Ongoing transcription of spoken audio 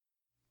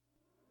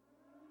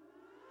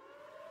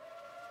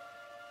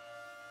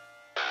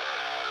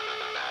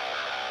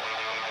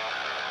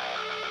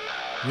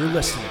You're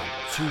listening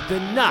to the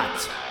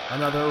Not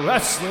Another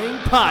Wrestling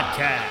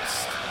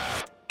Podcast.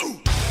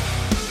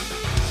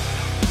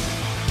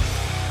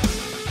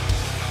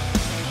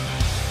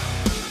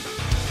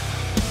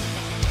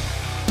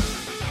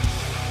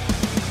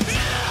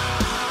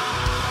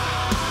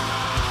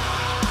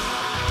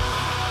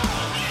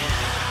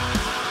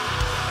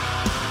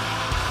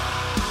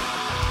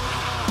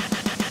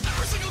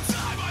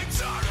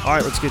 All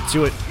right, let's get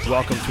to it.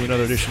 Welcome to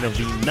another edition of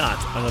the Not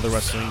Another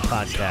Wrestling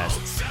Podcast.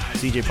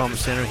 CJ Palmer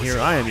Center here.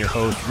 I am your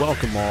host.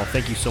 Welcome all.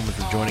 Thank you so much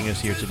for joining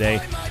us here today.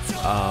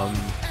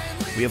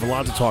 We have a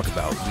lot to talk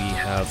about. We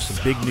have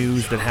some big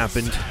news that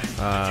happened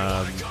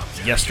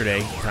yesterday,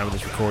 at the time of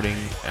this recording,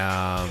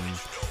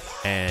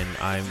 and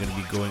I'm going to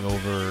be going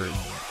over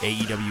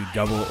AEW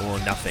Double or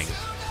Nothing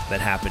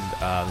that happened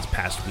this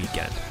past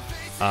weekend.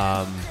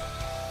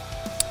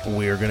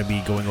 We're going to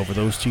be going over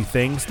those two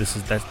things.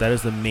 That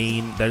is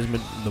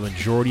the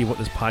majority of what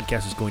this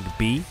podcast is going to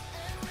be.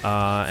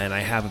 And I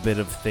have a bit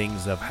of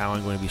things of how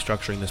I'm going to be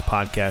structuring this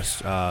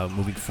podcast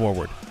moving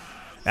forward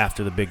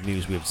after the big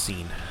news we have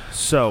seen.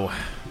 So,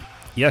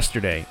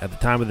 yesterday, at the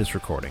time of this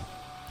recording,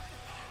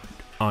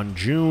 on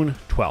June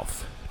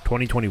 12th,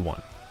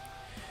 2021,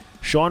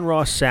 Sean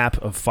Ross Sapp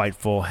of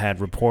Fightful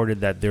had reported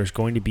that there's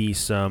going to be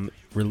some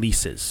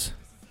releases,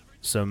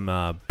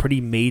 some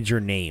pretty major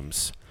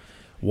names,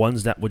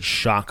 ones that would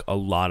shock a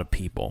lot of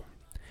people.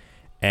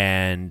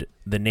 And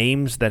the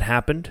names that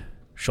happened,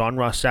 Sean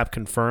Ross Sapp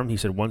confirmed. He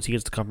said once he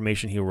gets the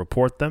confirmation, he'll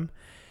report them.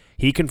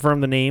 He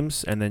confirmed the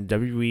names, and then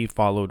WWE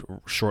followed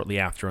shortly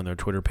after on their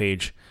Twitter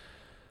page.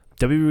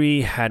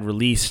 WWE had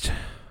released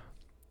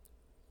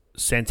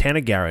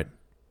Santana Garrett,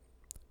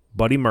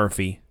 Buddy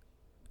Murphy,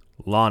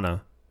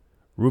 Lana,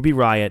 Ruby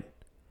Riott,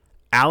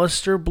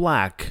 Aleister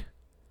Black,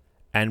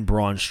 and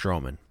Braun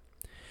Strowman.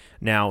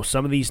 Now,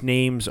 some of these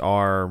names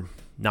are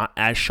not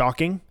as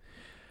shocking,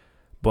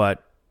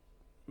 but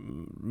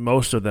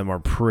most of them are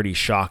pretty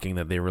shocking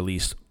that they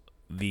released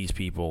these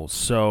people.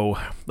 So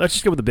let's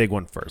just go with the big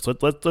one first.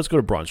 Let's go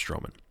to Braun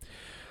Strowman.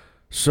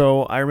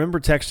 So I remember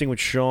texting with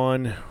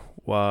Sean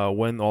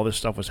when all this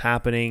stuff was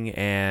happening,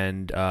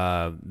 and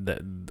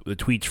the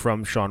tweets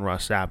from Sean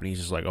Ross Sapp, and he's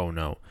just like, "Oh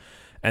no!"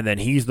 And then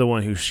he's the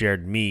one who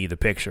shared me the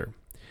picture.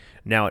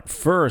 Now, at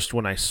first,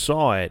 when I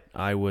saw it,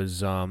 I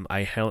was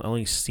I had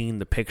only seen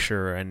the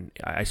picture, and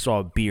I saw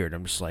a beard.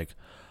 I'm just like,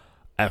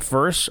 at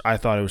first, I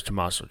thought it was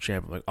Tommaso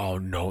Ciampa. Like, oh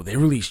no, they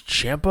released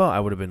Ciampa? I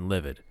would have been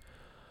livid.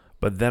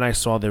 But then I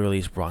saw they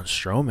released Braun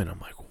Strowman. I'm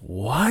like,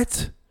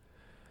 what?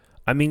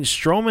 I mean,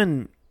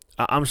 Strowman,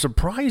 I'm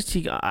surprised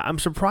he got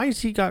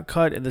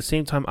cut. At the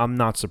same time, I'm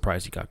not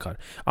surprised he got cut.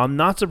 I'm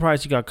not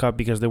surprised he got cut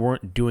because they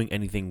weren't doing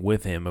anything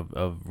with him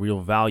of real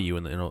value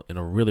in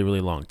a really,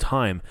 really long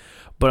time.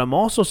 But I'm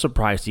also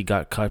surprised he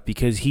got cut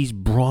because he's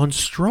Braun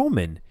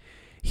Strowman.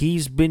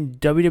 He's been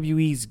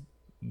WWE's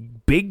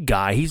big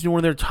guy. He's been one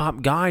of their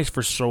top guys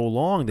for so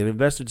long. They've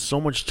invested so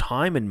much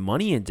time and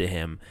money into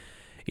him.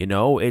 You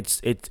know,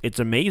 it's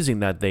amazing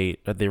that they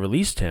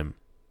released him.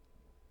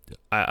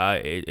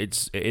 It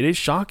is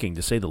shocking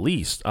to say the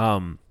least.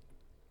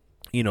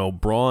 You know,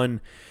 Braun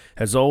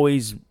has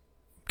always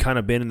kind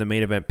of been in the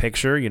main event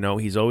picture. You know,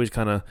 he's always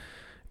kind of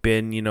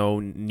been, you know,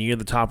 near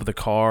the top of the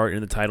card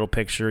in the title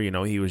picture. You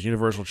know, he was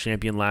Universal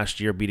Champion last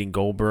year, beating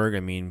Goldberg. I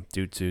mean,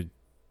 due to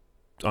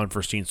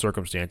unforeseen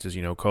circumstances,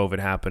 you know, COVID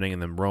happening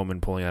and then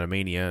Roman pulling out of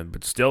Mania,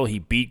 but still he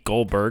beat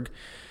Goldberg,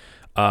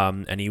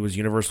 and he was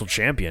Universal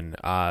Champion.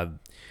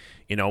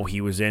 You know,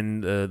 he was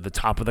in the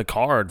top of the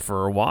card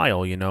for a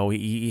while. You know,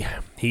 he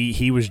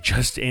was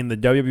just in the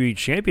WWE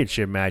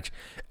Championship match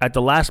at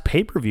the last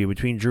pay-per-view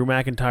between Drew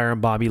McIntyre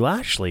and Bobby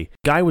Lashley.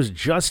 Guy was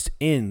just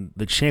in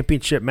the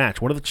championship match,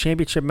 one of the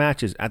championship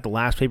matches at the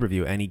last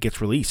pay-per-view, and he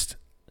gets released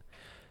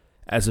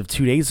as of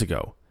 2 days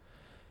ago.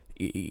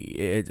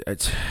 You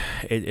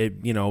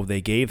know,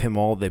 they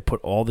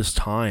put all this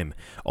time,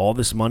 all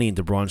this money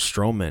into Braun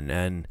Strowman,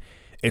 and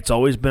it's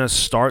always been a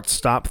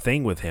start-stop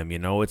thing with him. You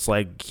know, it's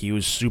like he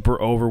was super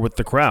over with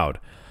the crowd.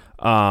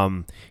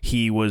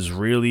 He was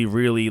really,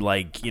 really,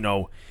 like, you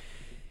know,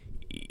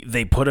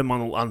 they put him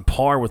on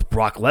par with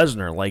Brock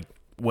Lesnar. Like,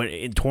 when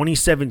in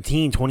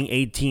 2017,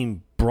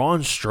 2018,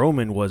 Braun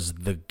Strowman was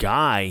the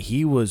guy.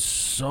 He was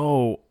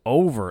so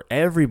over.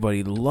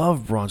 Everybody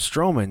loved Braun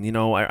Strowman. You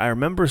know, I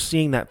remember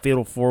seeing that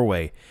Fatal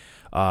 4-Way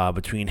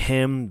between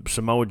him,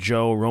 Samoa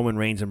Joe, Roman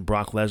Reigns, and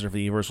Brock Lesnar for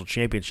the Universal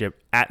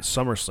Championship at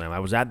SummerSlam. I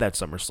was at that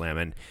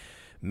SummerSlam, and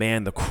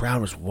man, the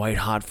crowd was white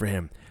hot for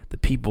him. The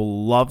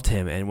people loved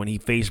him, and when he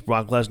faced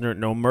Brock Lesnar at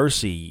No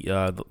Mercy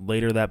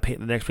later the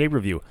next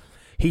pay-per-view,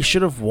 he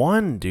should have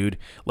won, dude.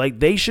 Like,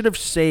 they should have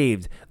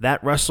saved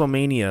that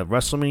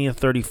WrestleMania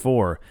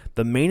 34.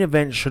 The main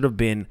event should have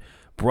been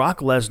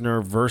Brock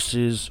Lesnar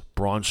versus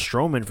Braun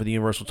Strowman for the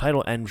Universal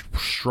title, and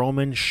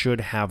Strowman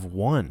should have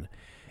won.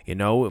 You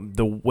know,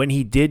 when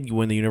he did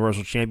win the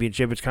Universal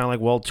Championship, it's kind of like,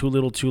 well, too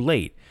little, too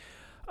late.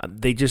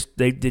 They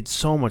did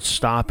so much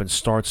stop and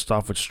start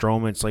stuff with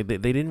Strowman. It's like they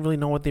didn't really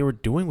know what they were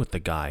doing with the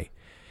guy.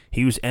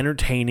 He was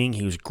entertaining,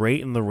 he was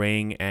great in the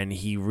ring, and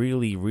he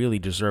really, really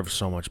deserved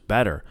so much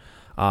better.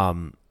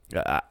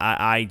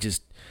 I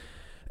just,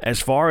 as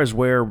far as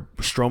where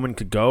Strowman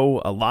could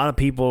go, a lot of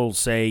people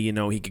say,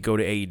 he could go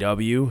to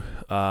AEW.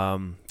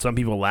 Some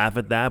people laugh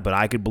at that, but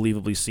I could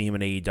believably see him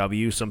in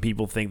AEW. Some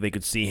people think they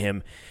could see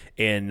him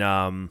in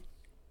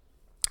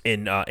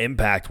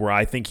Impact, where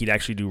I think he'd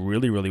actually do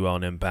really, really well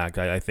in Impact.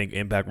 I think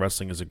Impact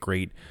Wrestling is a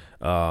great,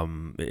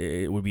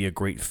 it would be a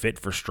great fit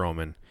for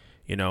Strowman.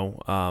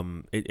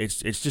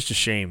 It's just a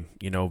shame,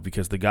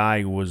 because the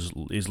guy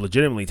is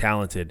legitimately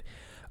talented.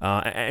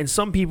 And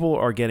some people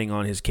are getting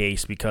on his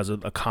case because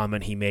of a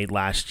comment he made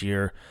last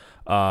year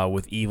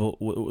with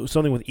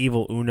something with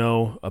Evil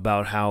Uno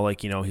about how, he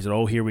said,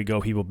 "Oh, here we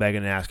go, people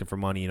begging and asking for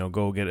money,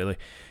 go get it."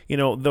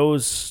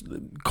 Those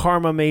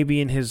karma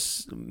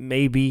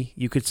maybe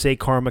you could say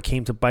karma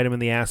came to bite him in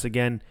the ass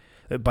again,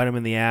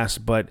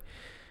 but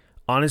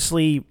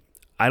honestly,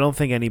 I don't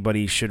think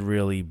anybody should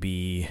really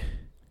be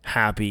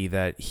happy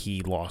that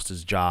he lost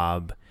his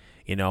job.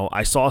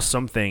 I saw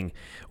something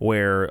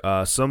where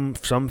some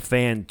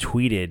fan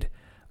tweeted,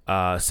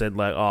 said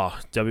like, "Oh,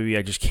 WWE,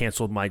 I just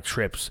canceled my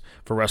trips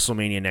for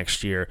WrestleMania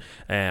next year,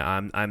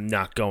 and I'm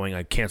not going.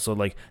 I canceled.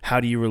 Like,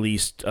 how do you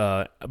release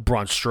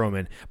Braun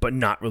Strowman but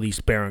not release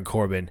Baron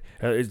Corbin?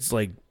 It's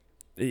like,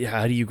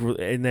 how do you?"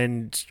 And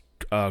then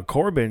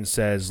Corbin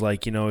says,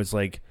 it's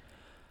like,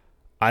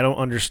 I don't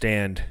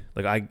understand.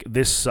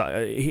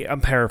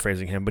 I'm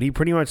paraphrasing him, but he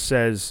pretty much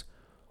says,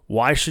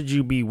 why should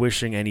you be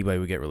wishing anybody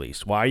would get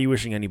released? Why are you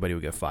wishing anybody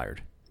would get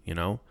fired?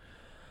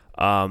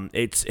 And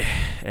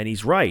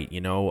he's right.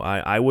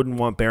 I wouldn't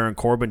want Baron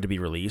Corbin to be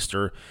released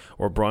or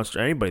Braun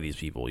Strowman, anybody of these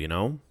people.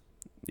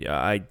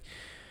 Yeah,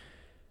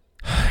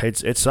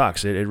 it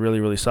sucks. It really,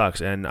 really sucks.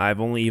 And I've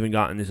only even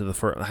gotten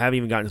into I haven't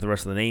even gotten to the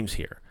rest of the names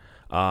here.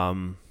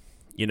 The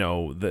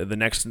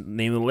next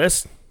name of the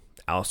list,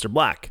 Aleister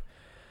Black.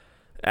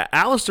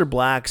 Aleister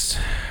Black's,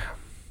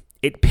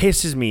 it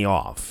pisses me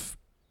off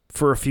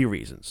for a few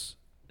reasons.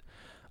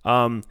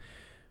 I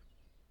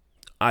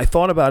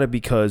thought about it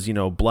because,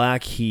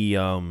 Black, he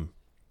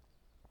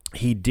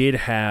did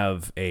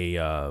have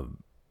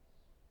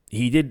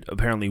he did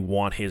apparently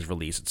want his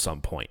release at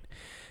some point.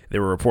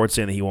 There were reports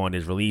saying that he wanted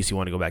his release. He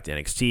wanted to go back to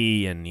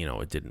NXT, and,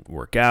 it didn't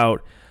work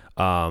out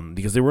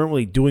because they weren't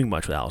really doing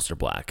much with Aleister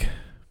Black.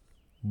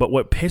 But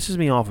what pisses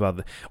me off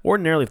about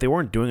ordinarily, if they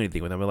weren't doing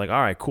anything with him, we're like,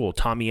 all right, cool,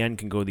 Tommy End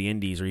can go to the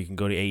Indies, or you can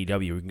go to AEW,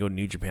 or you can go to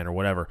New Japan, or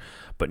whatever.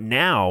 But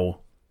now,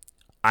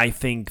 I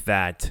think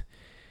that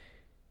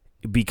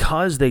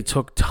because they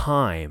took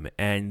time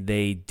and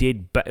they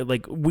did,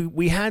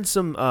 we had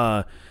some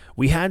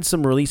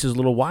releases a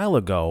little while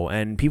ago,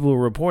 and people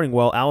were reporting,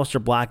 well,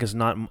 Aleister Black is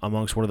not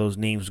amongst one of those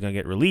names who's going to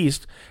get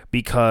released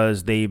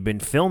because they've been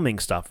filming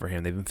stuff for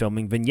him. They've been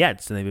filming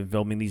vignettes, and they've been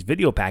filming these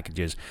video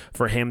packages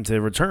for him to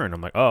return.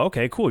 I'm like, oh,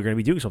 okay, cool, you're going to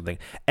be doing something.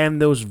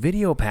 And those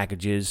video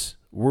packages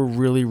were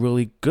really,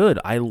 really good.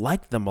 I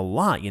liked them a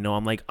lot.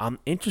 I'm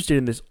interested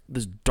in this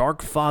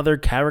Dark Father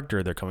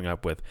character they're coming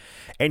up with.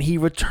 And he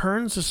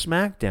returns to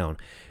SmackDown,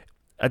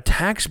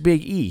 attacks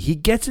Big E. He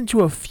gets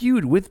into a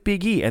feud with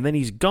Big E, and then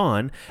he's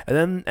gone,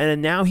 and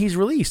then now he's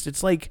released.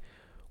 It's like,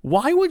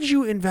 why would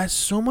you invest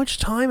so much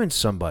time in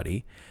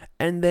somebody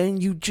and then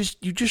you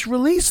just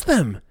release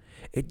them?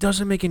 It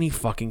doesn't make any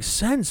fucking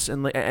sense.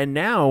 And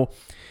now,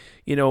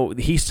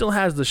 he still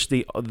has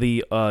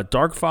the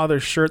Dark Father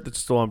shirt that's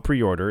still on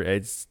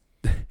pre-order.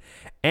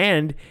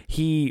 And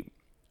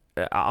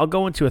I'll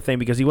go into a thing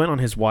because he went on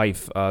his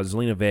wife,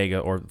 Zelina Vega,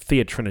 or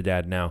Thea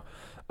Trinidad now,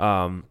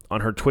 on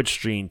her Twitch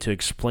stream to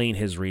explain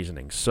his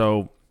reasoning.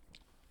 So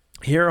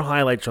here are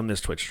highlights from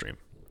this Twitch stream,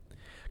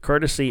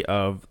 courtesy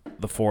of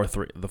the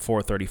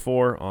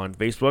 434 on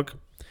Facebook.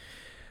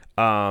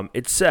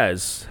 It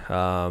says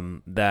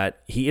that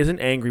he isn't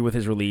angry with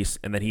his release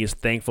and that he is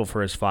thankful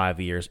for his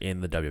 5 years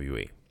in the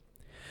WWE.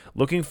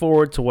 Looking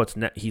forward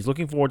to he's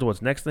looking forward to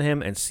what's next to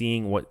him and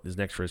seeing what is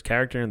next for his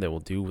character and they will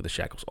do with the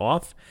shackles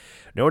off.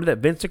 Noted that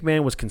Vince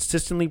McMahon was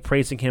consistently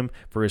praising him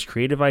for his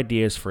creative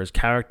ideas for his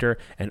character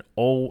and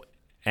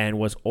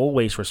was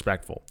always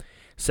respectful.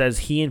 Says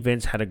he and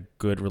Vince had a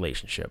good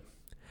relationship.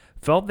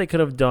 Felt they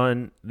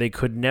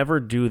could never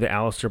do the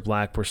Aleister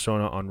Black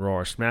persona on Raw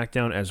or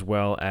SmackDown as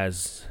well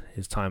as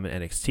his time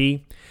in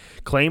NXT.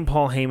 Claimed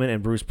Paul Heyman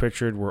and Bruce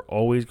Pritchard were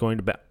always going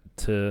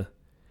to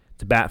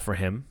bat for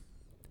him.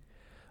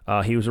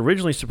 He was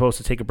originally supposed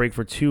to take a break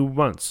for 2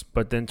 months,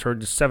 but then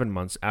turned to 7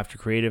 months after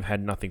creative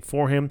had nothing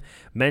for him.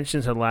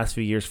 Mentions how the last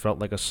few years felt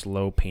like a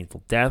slow,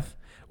 painful death.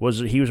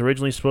 He was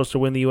originally supposed to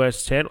win the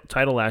U.S.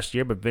 title last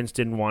year, but Vince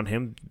didn't want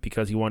him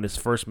because he wanted his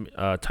first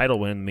title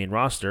win in the main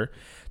roster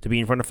to be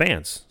in front of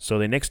fans, so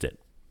they nixed it.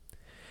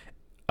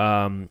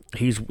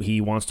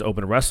 He wants to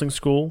open a wrestling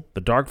school.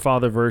 The Dark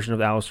Father version of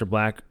Aleister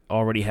Black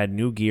already had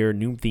new gear,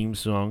 new theme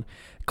song.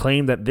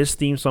 Claimed that this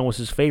theme song was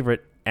his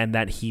favorite and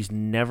that he's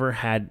never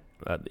had.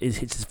 It's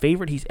his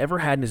favorite he's ever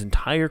had in his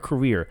entire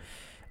career,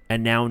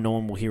 and now no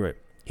one will hear it.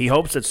 He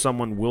hopes that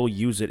someone will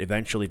use it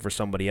eventually for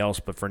somebody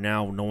else, but for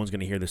now, no one's going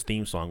to hear this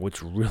theme song,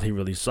 which really,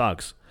 really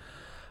sucks.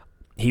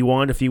 He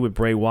wanted to feud with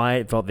Bray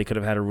Wyatt, felt they could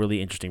have had a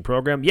really interesting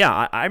program.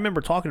 Yeah, I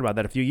remember talking about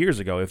that a few years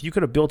ago. If you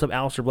could have built up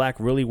Aleister Black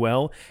really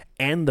well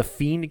and the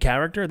Fiend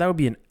character, that would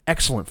be an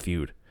excellent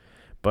feud.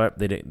 But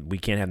they didn't. We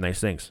can't have nice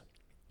things.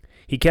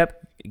 He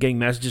kept getting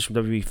messages from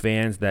WWE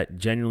fans that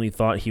genuinely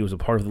thought he was a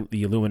part of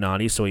the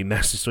Illuminati, so he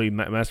messed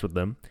with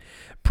them.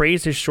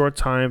 Praised his short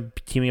time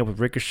teaming up with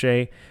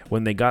Ricochet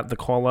when they got the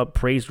call-up.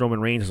 Praised Roman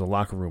Reigns as a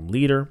locker room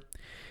leader.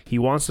 He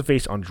wants to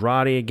face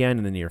Andrade again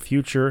in the near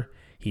future.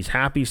 He's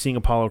happy seeing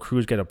Apollo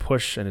Crews get a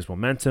push and his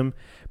momentum.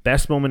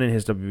 Best moment in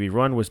his WWE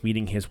run was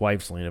meeting his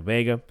wife, Zelina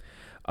Vega.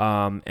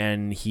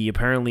 And he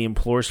apparently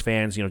implores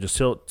fans, to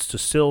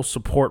still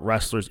support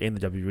wrestlers in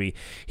the WWE.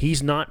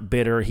 He's not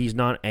bitter. He's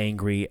not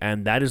angry.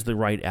 And that is the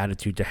right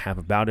attitude to have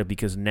about it,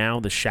 because now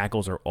the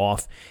shackles are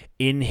off.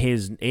 In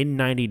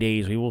 90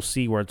 days, we will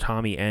see where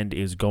Tommy End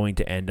is going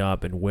to end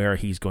up and where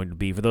he's going to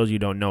be. For those of you who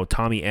don't know,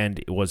 Tommy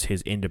End was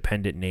his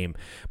independent name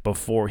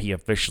before he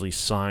officially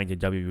signed to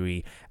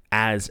WWE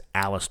as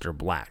Aleister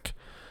Black.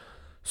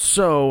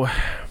 So,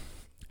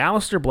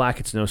 Aleister Black,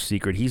 it's no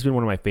secret, he's been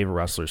one of my favorite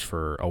wrestlers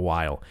for a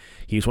while.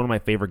 He's one of my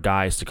favorite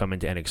guys to come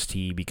into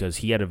NXT because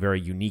he had a very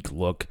unique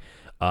look.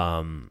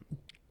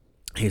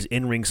 His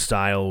in-ring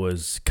style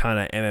was kind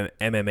of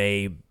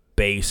MMA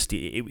based.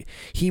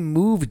 He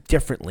moved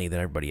differently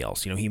than everybody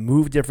else. He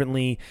moved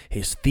differently.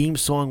 His theme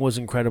song was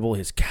incredible.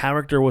 His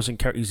character was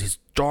incredible. His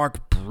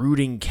dark,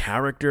 brooding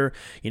character.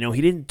 He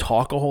didn't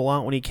talk a whole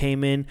lot when he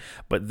came in,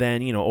 but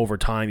then, over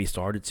time he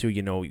started to.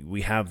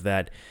 We have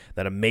that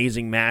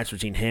amazing match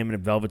between him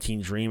and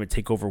Velveteen Dream at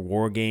TakeOver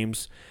War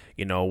Games,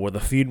 where the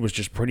feud was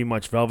just pretty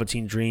much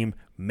Velveteen Dream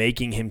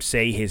making him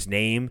say his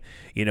name.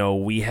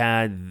 He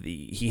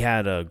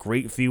had a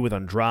great feud with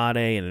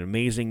Andrade and an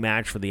amazing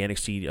match for the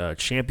NXT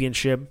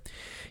Championship.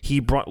 He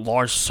brought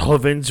Lars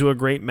Sullivan to a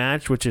great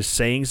match, which is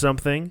saying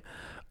something.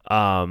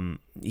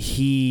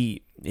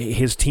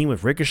 His team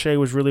with Ricochet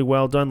was really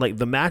well done. Like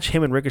the match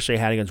him and Ricochet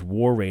had against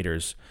War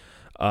Raiders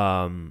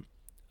on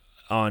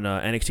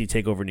NXT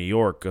TakeOver New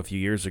York a few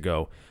years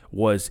ago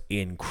was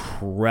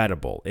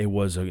incredible. It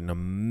was an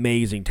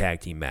amazing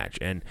tag team match.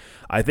 And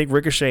I think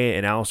Ricochet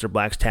and Aleister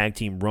Black's tag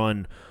team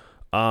run,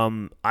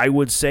 I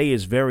would say,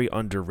 is very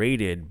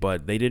underrated,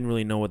 but they didn't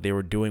really know what they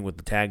were doing with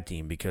the tag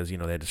team because, they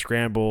had to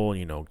scramble,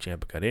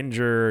 Ciampa got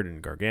injured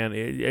and Gargano.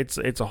 It's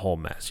a whole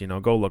mess.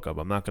 Go look up.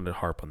 I'm not going to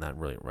harp on that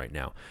really right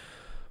now.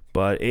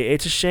 But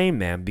it's a shame,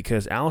 man,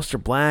 because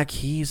Aleister Black,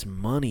 he's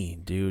money,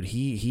 dude.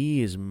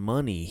 He is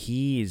money.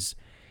 He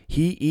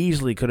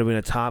easily could have been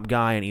a top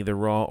guy in either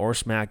Raw or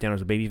SmackDown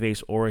as a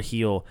babyface or a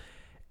heel.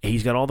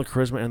 He's got all the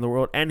charisma in the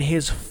world. And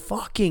his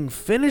fucking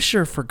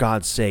finisher, for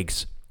God's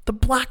sakes. The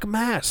Black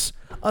Mass.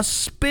 A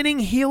spinning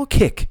heel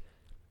kick.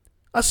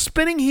 A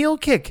spinning heel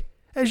kick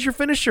as your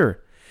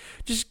finisher.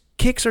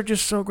 Kicks are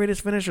just so great as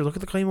finisher. Look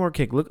at the Claymore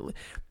kick. Look,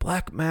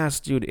 Black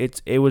Mass, dude.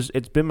 It's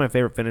been my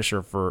favorite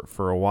finisher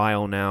for a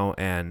while now,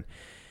 and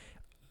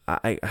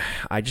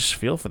I just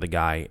feel for the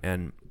guy,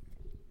 and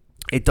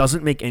it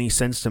doesn't make any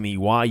sense to me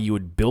why you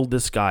would build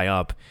this guy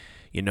up.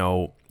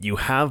 You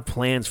have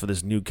plans for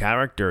this new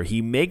character.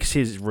 He makes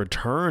his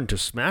return to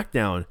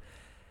SmackDown,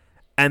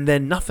 and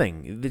then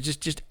nothing.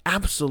 Just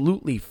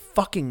absolutely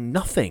fucking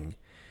nothing.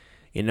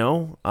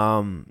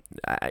 Some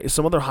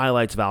other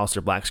highlights of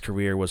Aleister Black's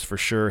career was for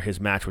sure his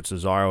match with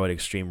Cesaro at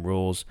Extreme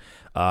Rules.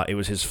 It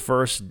was his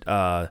first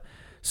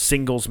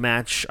singles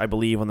match, I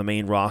believe, on the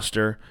main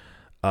roster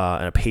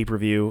at a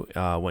pay-per-view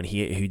when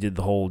he did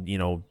the whole,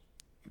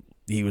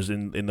 he was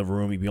in the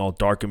room, he'd be all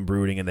dark and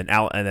brooding, and then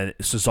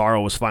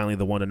Cesaro was finally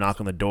the one to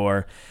knock on the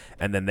door,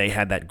 and then they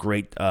had that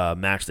great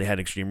match they had at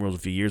Extreme Rules a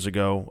few years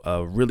ago.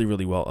 Really,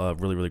 really well,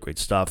 really great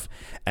stuff.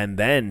 And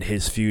then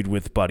his feud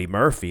with Buddy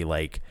Murphy,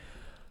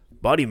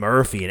 Buddy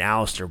Murphy and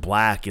Aleister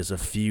Black is a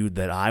feud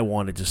that I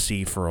wanted to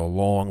see for a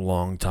long,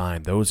 long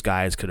time. Those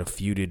guys could have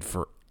feuded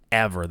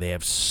forever. They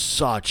have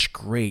such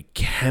great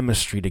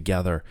chemistry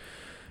together.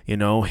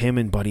 Him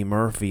and Buddy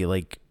Murphy,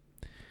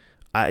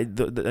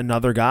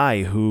 another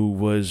guy who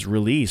was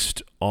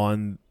released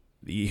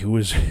he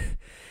was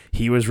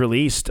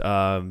released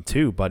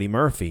too, Buddy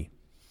Murphy.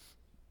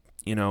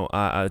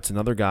 It's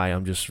another guy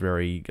I'm just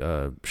very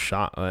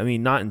shocked. I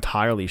mean, not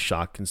entirely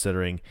shocked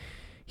considering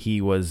he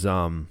was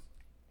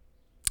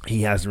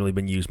he hasn't really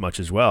been used much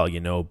as well.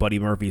 Buddy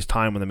Murphy's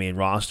time on the main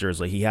roster is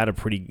he had a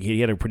pretty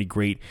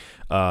great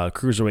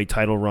cruiserweight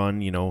title run.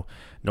 No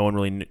one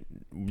really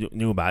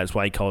knew about it. That's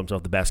why he called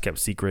himself the best kept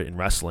secret in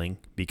wrestling,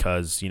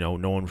 because no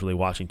one was really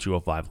watching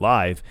 205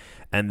 Live.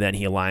 And then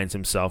he aligns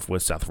himself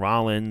with Seth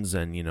Rollins,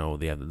 and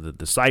they have the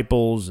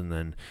Disciples, and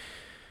then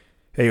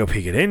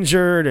AOP get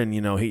injured, and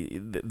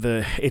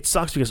it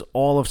sucks because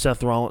all of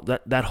Seth Rollins,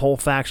 that whole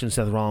faction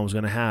Seth Rollins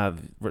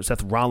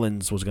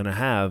was gonna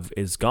have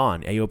is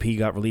gone. AOP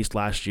got released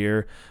last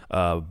year.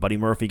 Buddy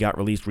Murphy got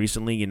released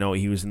recently.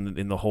 He was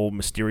in the whole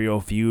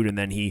Mysterio feud, and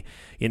then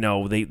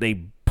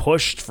they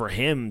pushed for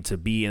him to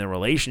be in a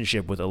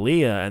relationship with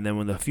Aaliyah, and then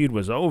when the feud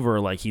was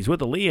over, he's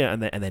with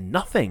Aaliyah, and then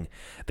nothing.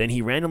 Then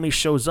he randomly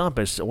shows up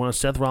as one of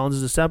Seth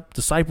Rollins'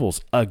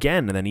 disciples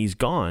again, and then he's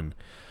gone.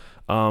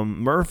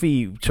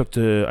 Murphy took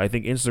to, I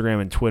think,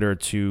 Instagram and Twitter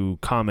to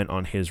comment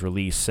on his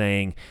release,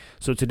 saying,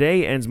 "So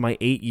today ends my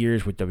 8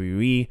 years with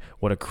WWE.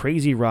 What a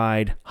crazy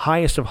ride.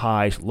 Highest of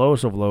highs,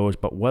 lowest of lows,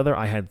 but whether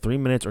I had 3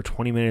 minutes or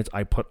 20 minutes,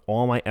 I put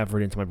all my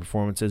effort into my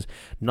performances.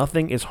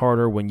 Nothing is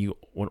harder when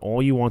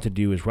all you want to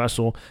do is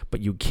wrestle,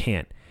 but you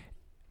can't.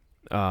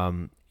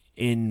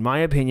 In my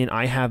opinion,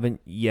 I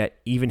haven't yet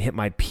even hit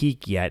my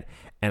peak yet,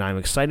 and I'm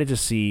excited to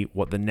see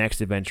what the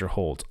next adventure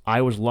holds.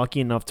 I was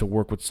lucky enough to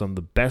work with some of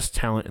the best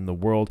talent in the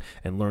world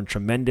and learn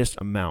tremendous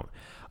amount.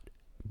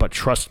 But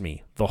trust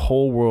me, the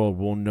whole world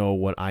will know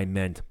what I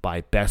meant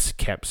by best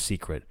kept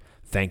secret.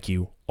 Thank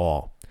you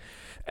all."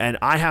 And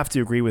I have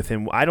to agree with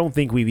him. I don't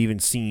think we've even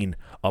seen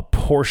a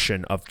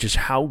portion of just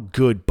how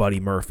good Buddy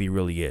Murphy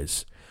really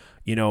is.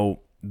 You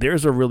know,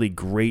 there's a really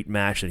great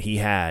match that he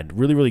had,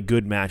 really, really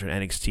good match on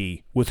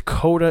NXT with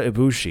Kota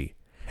Ibushi.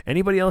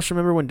 Anybody else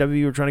remember when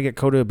WWE were trying to get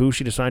Kota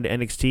Ibushi to sign to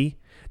NXT?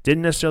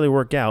 Didn't necessarily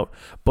work out,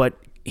 but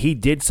he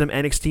did some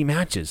NXT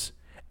matches.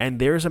 And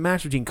there's a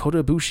match between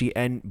Kota Ibushi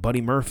and Buddy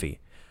Murphy.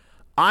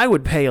 I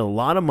would pay a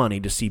lot of money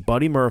to see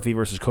Buddy Murphy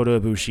versus Kota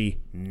Ibushi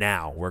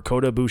now, where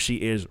Kota Ibushi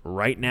is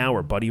right now,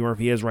 where Buddy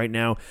Murphy is right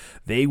now.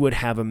 They would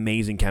have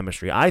amazing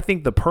chemistry. I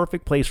think the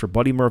perfect place for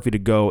Buddy Murphy to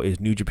go is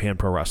New Japan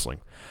Pro Wrestling.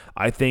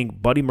 I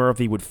think Buddy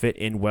Murphy would fit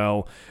in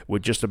well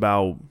with just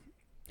about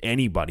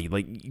anybody.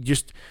 Like,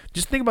 just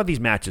think about these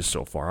matches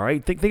so far, all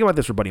right? Think about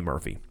this for Buddy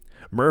Murphy.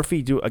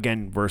 Murphy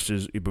again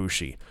versus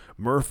Ibushi.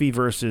 Murphy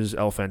versus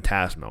El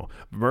Fantasmo.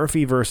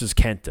 Murphy versus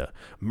Kenta.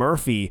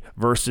 Murphy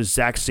versus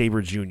Zack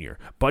Sabre Jr.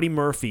 Buddy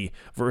Murphy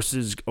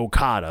versus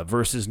Okada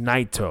versus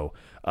Naito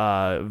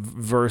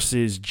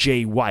versus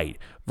Jay White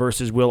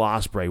versus Will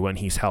Ospreay when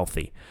he's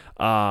healthy.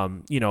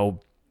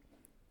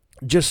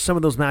 Just some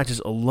of those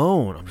matches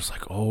alone, I'm just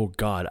like, oh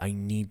God, I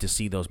need to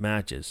see those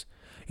matches.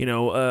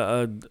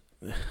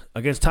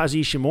 Against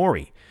Taiji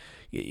Ishimori,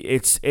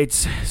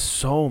 it's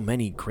so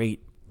many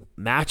great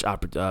match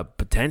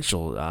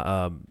potential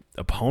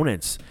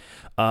opponents.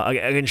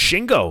 Against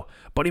Shingo,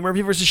 Buddy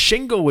Murphy versus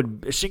Shingo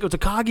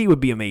Takagi would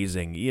be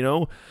amazing.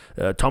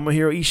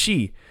 Tomohiro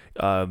Ishii.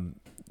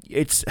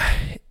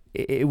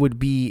 It would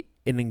be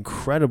an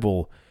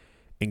incredible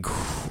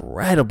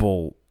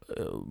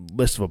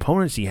list of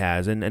opponents he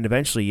has, and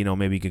eventually,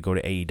 maybe he could go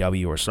to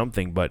AEW or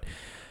something. But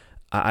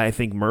I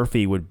think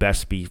Murphy would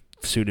best be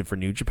suited for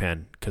New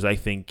Japan because I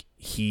think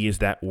he is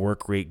that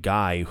work rate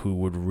guy who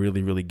would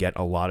really, really get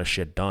a lot of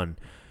shit done.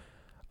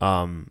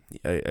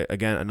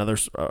 Again, another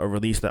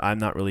release that I'm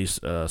not really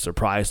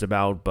surprised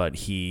about, but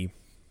he's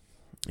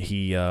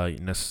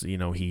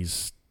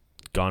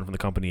gone from the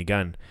company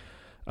again.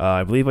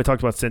 I believe I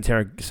talked about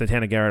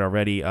Santana Garrett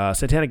already.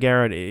 Santana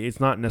Garrett, it's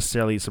not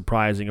necessarily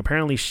surprising.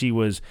 Apparently, she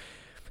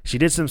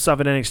did some stuff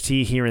at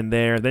NXT here and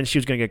there. Then she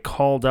was going to get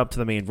called up to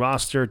the main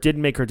roster.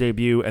 Didn't make her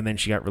debut, and then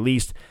she got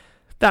released.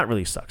 That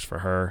really sucks for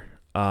her.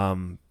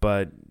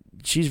 But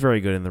she's very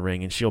good in the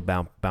ring, and she'll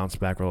bounce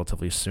back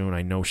relatively soon.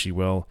 I know she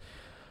will.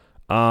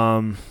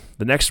 The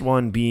next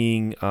one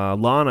being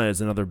Lana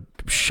is another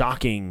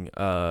shocking.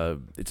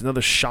 It's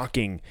another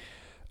shocking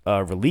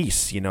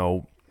release.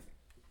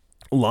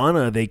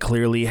 Lana, they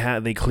clearly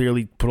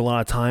put a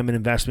lot of time and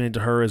investment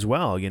into her as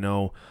well.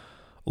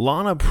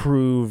 Lana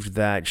proved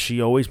that she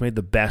always made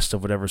the best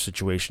of whatever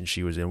situation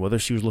she was in, whether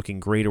she was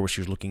looking great or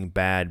she was looking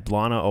bad.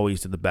 Lana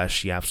always did the best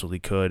she absolutely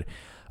could.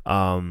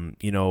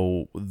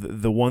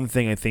 The one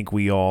thing I think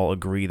we all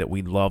agree that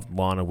we loved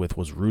Lana with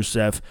was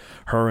Rusev.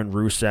 Her and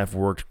Rusev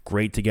worked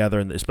great together,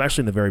 and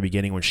especially in the very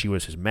beginning when she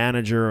was his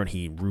manager, and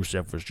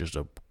Rusev was just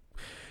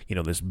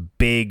this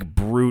big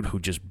brute who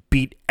just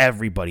beat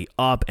everybody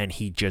up, and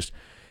he just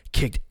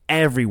kicked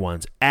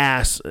everyone's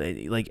ass,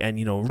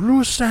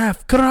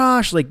 Rusev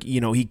crush,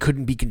 he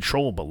couldn't be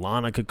controlled, but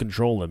Lana could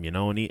control him,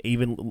 and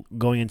even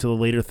going into the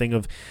later thing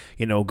of,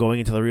 going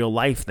into the real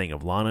life thing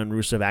of Lana and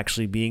Rusev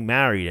actually being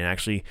married and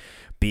actually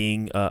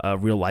being a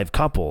real life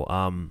couple,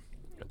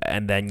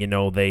 and then,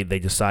 they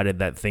decided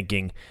that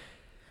thinking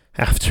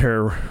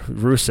after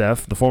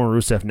Rusev, the former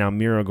Rusev, now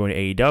Miro, going to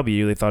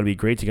AEW, they thought it'd be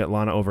great to get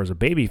Lana over as a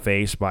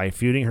babyface by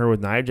feuding her with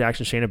Nia Jax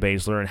and Shayna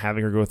Baszler and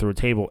having her go through a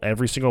table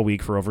every single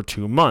week for over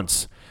 2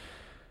 months.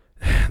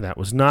 That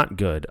was not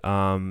good.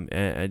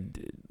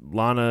 And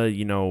Lana,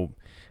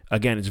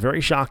 again, it's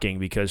very shocking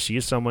because she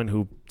is someone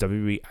who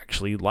WWE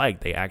actually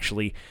liked. They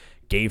actually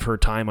gave her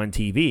time on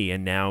TV,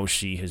 and now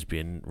she has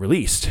been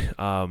released.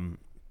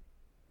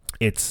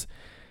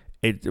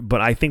 But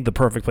I think the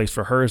perfect place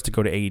for her is to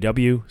go to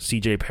AEW.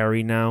 CJ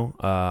Perry now.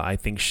 I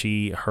think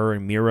her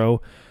and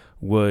Miro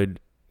would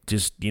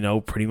just,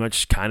 pretty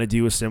much kind of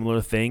do a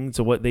similar thing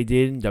to what they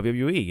did in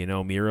WWE.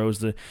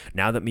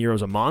 Now that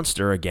Miro's a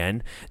monster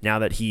again, now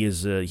that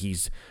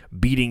he's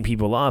beating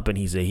people up and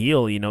he's a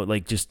heel,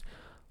 just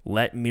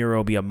let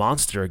Miro be a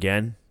monster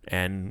again,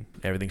 and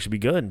everything should be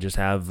good. And just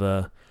have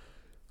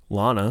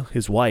Lana,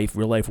 his wife,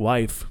 real life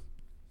wife,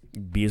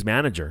 be his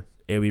manager.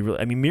 It would be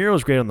really,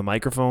 Miro's great on the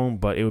microphone,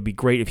 but it would be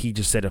great if he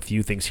just said a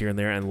few things here and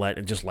there and let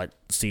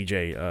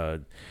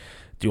CJ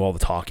do all the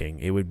talking.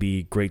 It would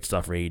be great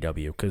stuff for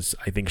AEW because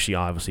I think she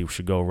obviously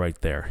should go right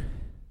there.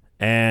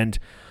 And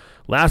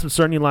last but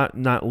certainly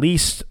not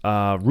least,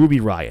 Ruby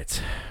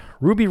Riott.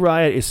 Ruby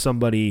Riott is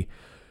somebody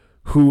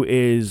who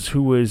is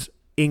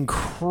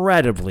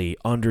incredibly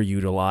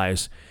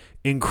underutilized,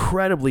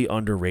 incredibly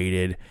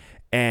underrated,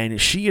 and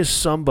she is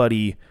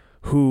somebody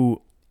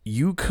who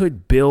you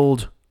could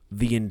build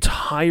the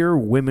entire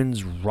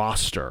women's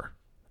roster,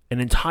 an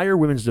entire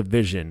women's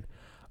division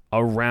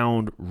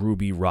around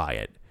Ruby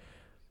Riott.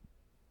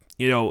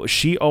 You know,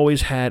 she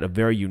always had a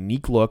very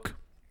unique look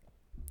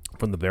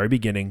from the very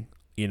beginning.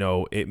 You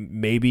know, it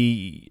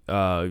maybe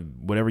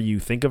whatever you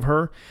think of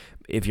her,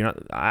 if you're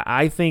not,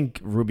 I think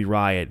Ruby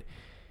Riott,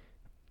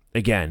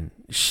 again,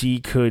 she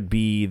could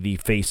be the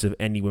face of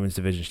any women's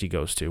division she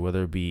goes to,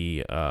 whether it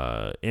be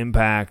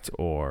Impact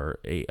or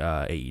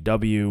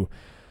AEW.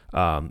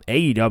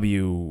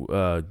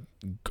 AEW,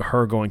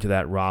 her going to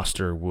that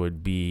roster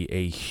would be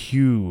a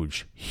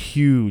huge,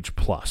 huge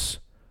plus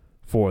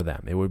for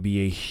them. It would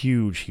be a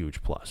huge,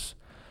 huge plus.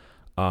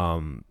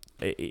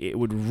 It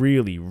would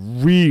really,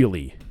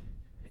 really,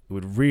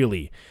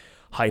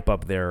 hype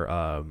up their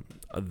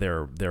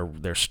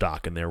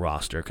stock and their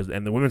roster,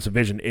 and the women's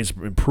division is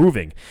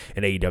improving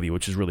in AEW,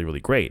 which is really, really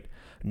great.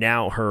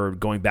 Now her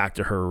going back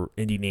to her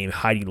indie name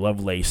Heidi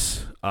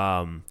Lovelace,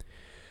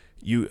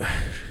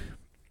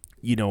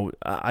 you know,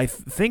 I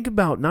think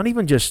about not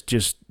even just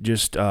Ruby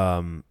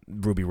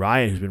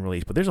Riott who's been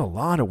released, but there's a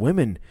lot of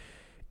women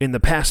in the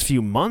past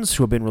few months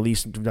who have been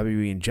released from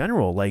WWE in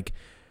general, like,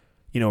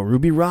 you know,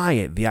 Ruby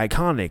Riott, the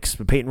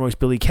Iconics, Peyton Royce,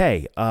 Billie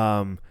Kay,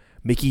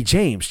 Mickie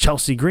James,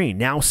 Chelsea Green,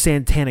 now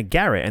Santana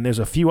Garrett, and there's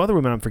a few other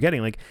women I'm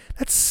forgetting. Like,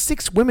 that's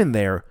 6 women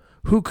there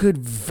who could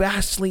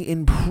vastly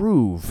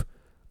improve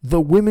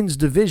the women's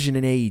division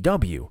in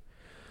AEW.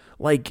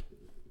 Like,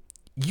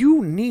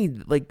 you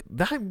need, like,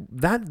 that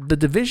the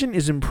division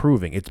is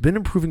improving. It's been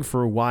improving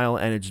for a while,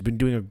 and it's been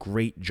doing a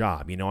great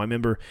job. You know, I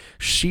remember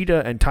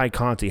Sheeta and Ty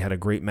Conti had a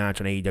great match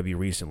on AEW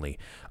recently.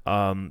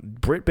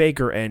 Britt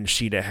Baker and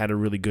Sheeta had a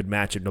really good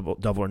match at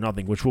Double or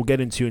Nothing, which we'll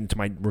get into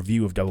my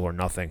review of Double or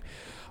Nothing.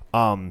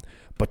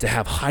 But to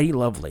have Heidi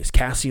Lovelace,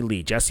 Cassie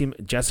Lee, Jessica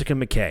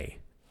McKay,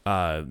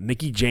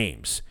 Mickie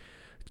James,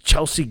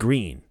 Chelsea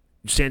Green,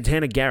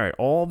 Santana Garrett,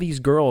 all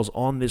these girls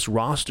on this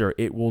roster,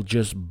 it will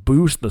just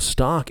boost the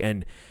stock,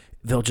 and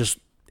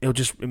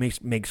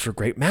it makes for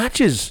great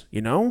matches,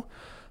 you know?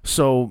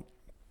 So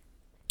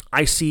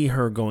I see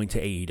her going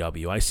to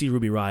AEW. I see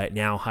Ruby Riott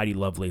now, Heidi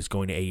Lovelace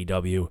going to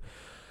AEW.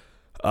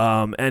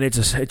 And it's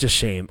a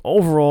shame.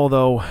 Overall,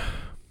 though,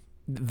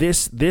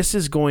 this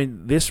is only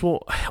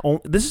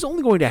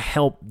going to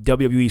help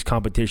WWE's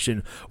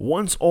competition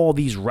once all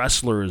these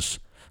wrestlers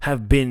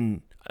have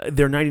been,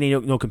 their 90-day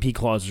no-compete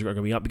clauses are going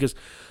to be up, because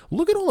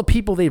look at all the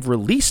people they've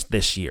released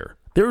this year.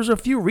 There was a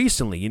few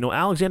recently, you know,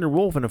 Alexander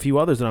Wolf and a few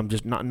others that I'm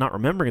just not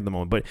remembering at the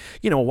moment. But,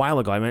 you know, a while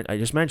ago, I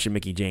just mentioned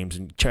Mickie James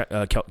and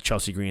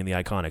Chelsea Green and the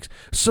Iconics.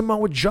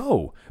 Samoa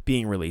Joe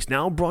being released.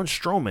 Now Braun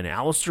Strowman,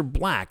 Aleister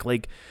Black,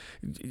 like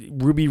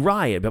Ruby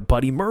Riott,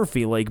 Buddy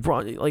Murphy. Like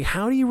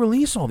how do you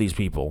release all these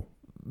people?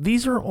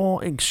 These are all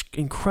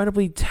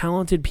incredibly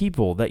talented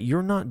people that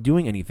you're not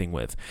doing anything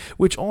with.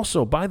 Which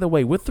also, by the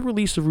way, with the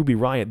release of Ruby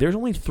Riott, there's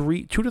only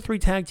 2 to 3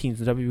 tag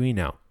teams in WWE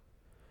now,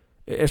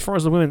 as far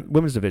as the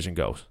women's division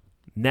goes.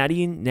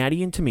 Natty and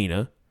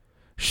Tamina,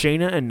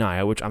 Shayna and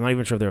Nia, which I'm not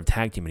even sure if they're a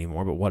tag team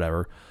anymore, but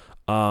whatever.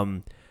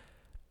 Dana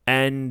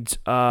and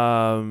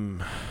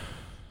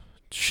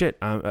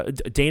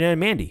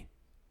Mandy.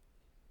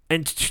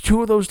 And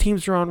 2 of those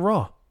teams are on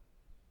Raw.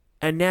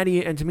 And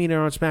Natty and Tamina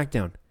are on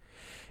SmackDown.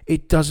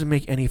 It doesn't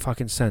make any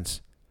fucking sense.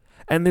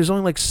 And there's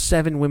only like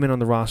 7 women on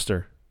the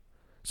roster.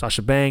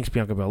 Sasha Banks,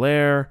 Bianca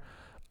Belair,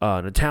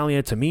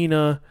 Natalya,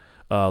 Tamina,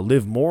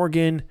 Liv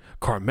Morgan,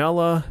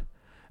 Carmella,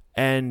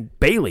 and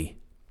Bayley.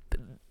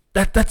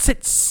 That's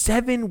it.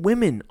 7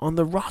 women on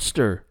the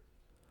roster.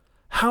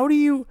 How do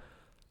you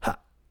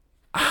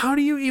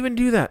even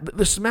do that?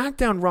 The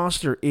SmackDown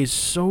roster is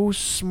so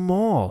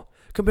small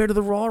compared to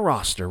the Raw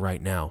roster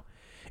right now.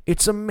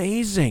 It's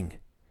amazing.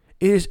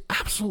 It is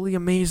absolutely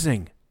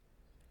amazing.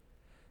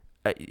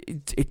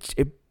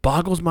 It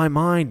boggles my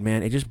mind,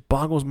 man. It just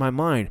boggles my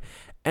mind.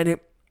 And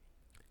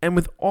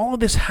with all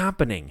of this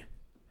happening,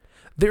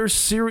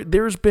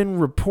 there's been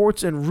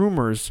reports and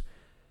rumors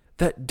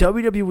that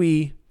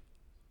WWE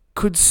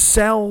could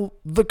sell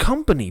the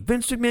company.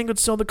 Vince McMahon could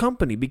sell the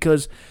company,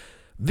 because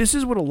this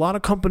is what a lot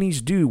of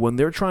companies do when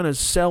they're trying to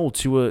sell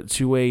to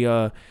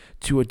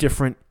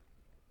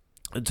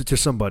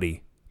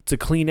somebody, to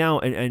clean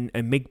out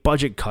and make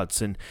budget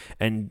cuts and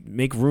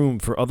make room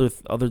for other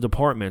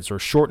departments, or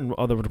shorten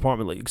other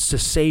departments, to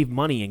save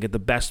money and get the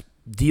best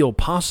deal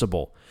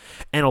possible.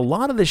 And a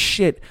lot of this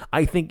shit,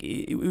 I think,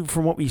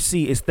 from what we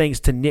see, is thanks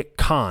to Nick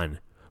Khan,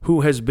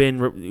 who's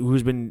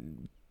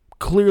been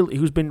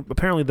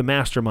apparently the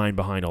mastermind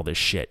behind all this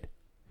shit.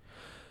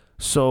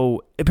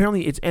 So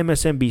apparently it's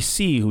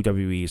MSNBC who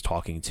WWE is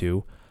talking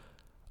to.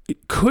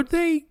 Could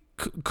they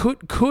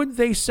Could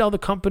they sell the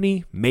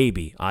company?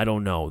 Maybe. I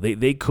don't know.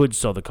 They could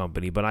sell the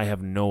company, but I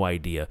have no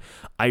idea.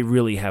 I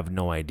really have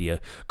no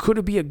idea. Could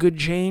it be a good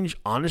change?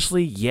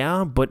 Honestly,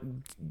 yeah, but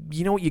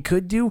you know what you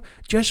could do?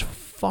 Just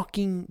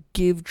fucking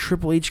give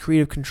Triple H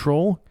creative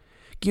control.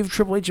 Give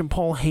Triple H and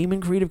Paul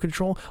Heyman creative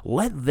control.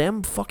 Let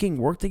them fucking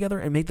work together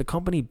and make the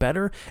company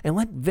better. And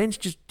let Vince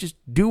just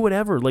do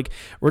whatever. Like,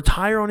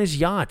 retire on his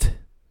yacht.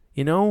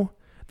 You know?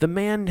 The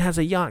man has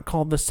a yacht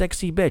called the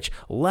Sexy Bitch.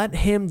 Let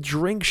him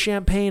drink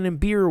champagne and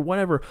beer or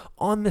whatever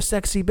on the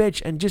Sexy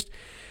Bitch. And just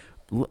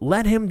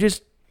let him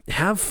just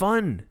have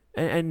fun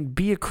and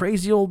be a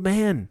crazy old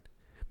man.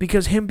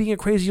 Because him being a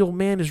crazy old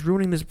man is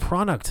ruining this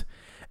product.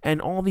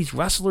 And all these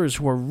wrestlers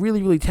who are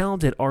really, really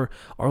talented are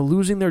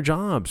losing their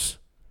jobs.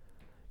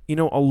 You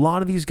know, a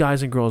lot of these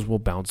guys and girls will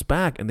bounce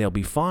back and they'll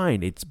be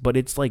fine.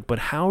 But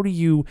how do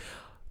you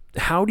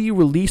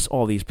release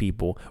all these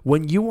people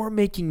when you are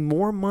making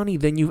more money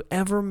than you've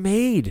ever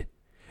made?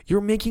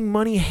 You're making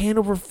money hand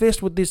over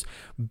fist with this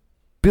 $1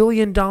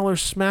 billion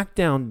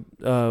SmackDown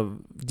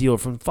deal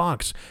from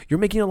Fox. You're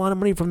making a lot of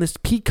money from this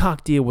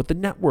Peacock deal with the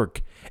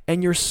network,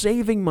 and you're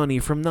saving money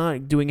from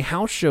not doing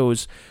house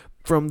shows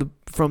from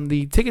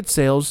the ticket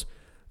sales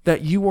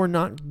that you are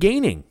not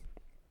gaining.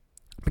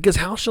 Because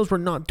house shows were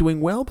not doing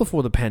well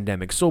before the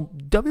pandemic. So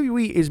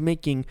WWE is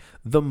making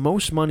the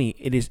most money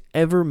it has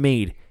ever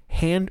made,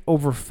 hand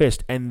over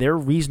fist. And their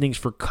reasonings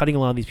for cutting a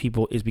lot of these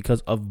people is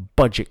because of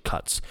budget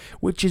cuts,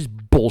 which is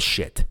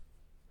bullshit.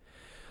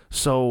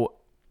 So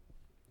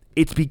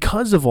it's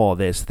because of all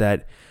this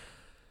that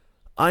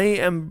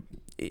I'm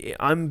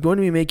going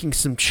to be making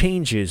some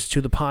changes to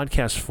the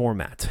podcast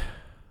format.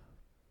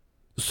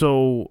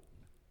 So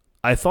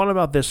I thought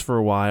about this for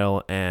a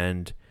while,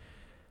 and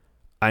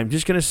I'm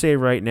just going to say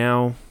right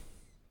now,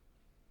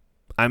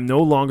 I'm no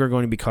longer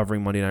going to be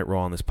covering Monday Night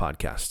Raw on this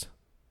podcast.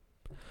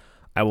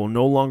 I will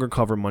no longer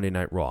cover Monday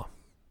Night Raw.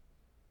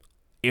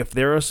 If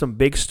there are some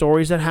big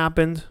stories that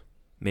happened,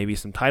 maybe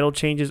some title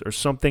changes or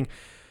something,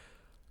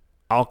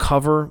 I'll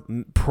cover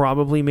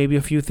probably maybe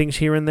a few things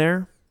here and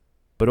there.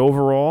 But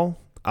overall,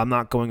 I'm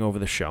not going over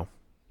the show.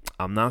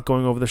 I'm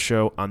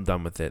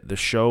done with it. The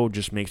show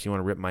just makes me want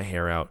to rip my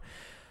hair out.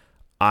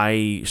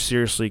 I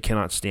seriously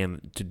cannot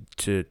stand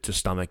to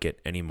stomach it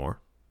anymore,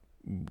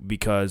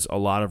 because a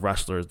lot of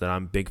wrestlers that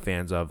I'm big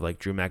fans of, like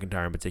Drew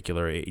McIntyre in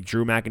particular,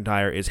 Drew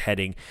McIntyre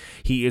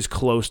is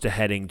close to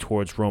heading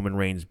towards Roman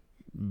Reigns'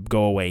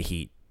 go away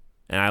heat,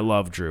 and I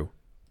love Drew,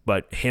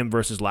 but him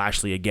versus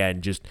Lashley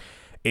again,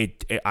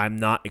 I'm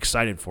not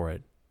excited for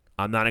it.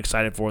 I'm not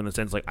excited for it in the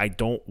sense, like, I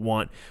don't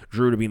want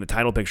Drew to be in the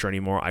title picture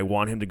anymore. I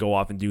want him to go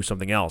off and do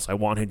something else. I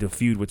want him to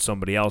feud with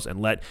somebody else and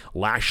let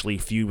Lashley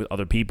feud with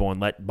other people and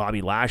let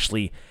Bobby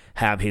Lashley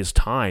have his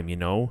time, you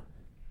know?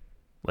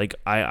 Like,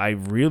 I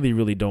really,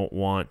 really don't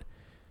want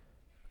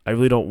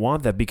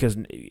that, because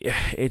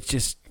it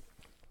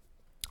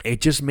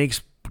just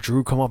makes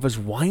Drew come off as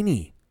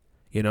whiny,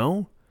 you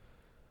know?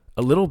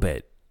 A little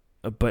bit.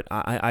 But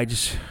I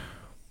just,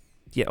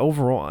 yeah,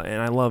 overall,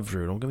 and I love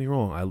Drew. Don't get me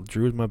wrong.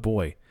 Drew is my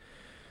boy.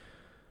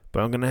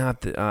 But I'm gonna have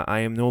to.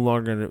 I'm no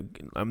longer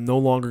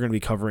gonna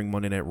be covering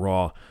Monday Night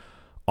Raw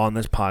on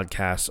this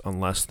podcast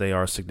unless they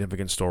are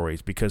significant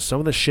stories. Because some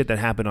of the shit that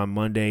happened on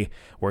Monday,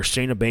 where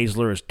Shayna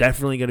Baszler is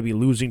definitely gonna be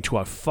losing to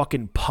a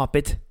fucking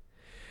puppet,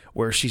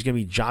 where she's gonna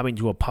be jobbing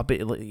to a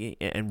puppet,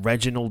 and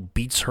Reginald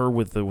beats her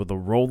with a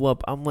roll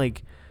up. I'm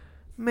like,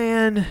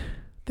 man,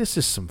 this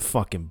is some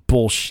fucking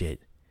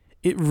bullshit.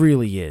 It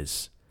really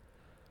is.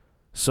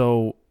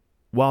 So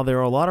while there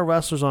are a lot of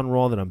wrestlers on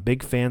Raw that I'm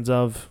big fans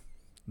of,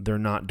 they're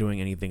not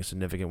doing anything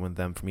significant with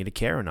them for me to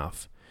care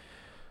enough.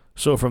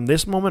 So from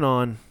this moment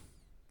on,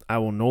 I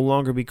will no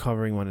longer be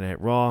covering Monday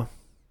Night Raw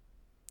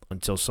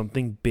until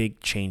something big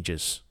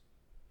changes.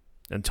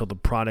 Until the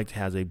product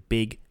has a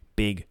big,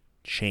 big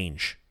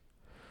change.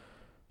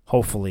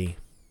 Hopefully,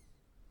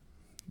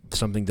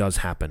 something does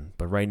happen.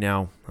 But right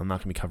now, I'm not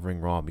going to be covering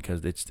Raw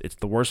because it's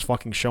the worst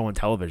fucking show on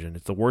television.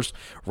 It's the worst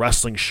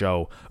wrestling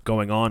show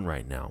going on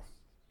right now.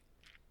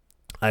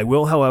 I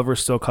will, however,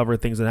 still cover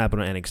things that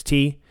happen on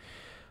NXT.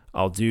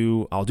 I'll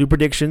do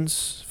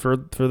predictions for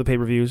the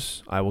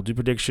pay-per-views. I will do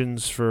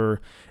predictions for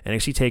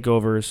NXT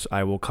takeovers.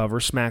 I will cover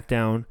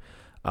SmackDown,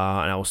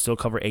 and I will still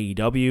cover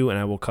AEW, and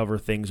I will cover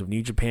things of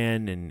New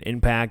Japan and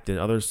Impact and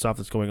other stuff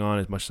that's going on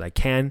as much as I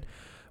can.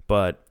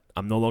 But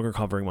I'm no longer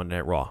covering Monday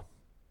Night Raw.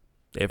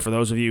 If for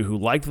those of you who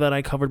liked that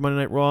I covered Monday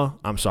Night Raw,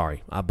 I'm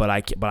sorry, but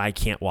I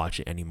can't watch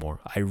it anymore.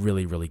 I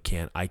really, really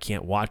can't. I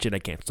can't watch it. I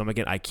can't stomach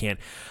it. I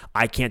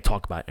can't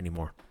talk about it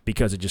anymore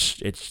because it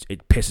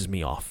pisses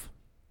me off.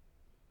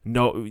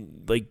 No,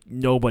 like,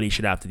 nobody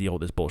should have to deal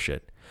with this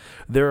bullshit.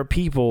 There are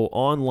people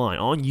online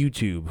on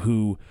YouTube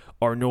who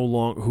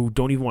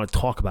don't even want to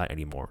talk about it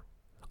anymore.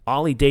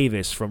 Ollie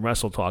Davis from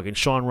Wrestle Talk and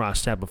Sean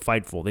Ross Sapp of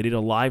Fightful. They did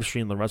a live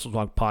stream on the Wrestle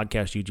Talk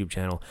podcast YouTube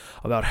channel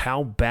about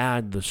how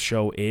bad the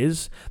show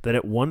is, that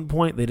at one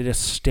point they did a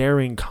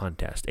staring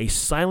contest, a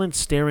silent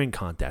staring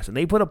contest, and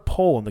they put a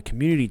poll on the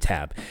community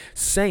tab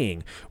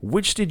saying,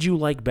 which did you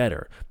like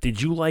better?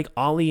 Did you like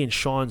Ollie and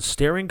Sean's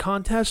staring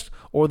contest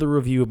or the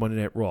review of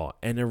Monday Night Raw?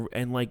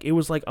 And like it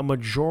was like a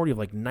majority of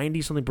like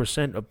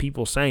 90-something% of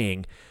people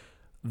saying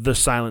the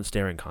silent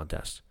staring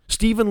contest.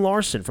 Steve and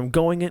Larson, from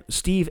Going In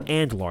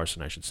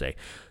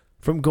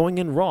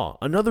Raw,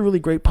 another really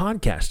great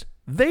podcast.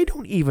 They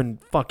don't even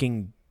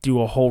fucking do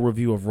a whole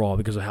review of Raw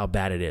because of how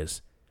bad it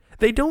is.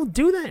 They don't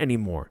do that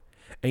anymore.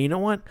 And you know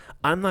what?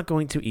 I'm not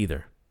going to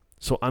either.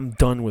 So I'm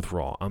done with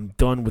Raw. I'm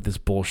done with this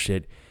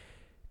bullshit.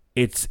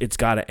 It's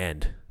got to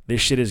end.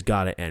 This shit has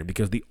got to end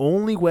because the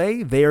only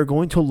way they are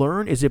going to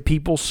learn is if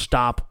people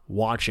stop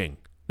watching.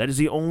 That is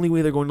the only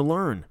way they're going to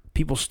learn.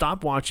 People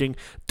stop watching.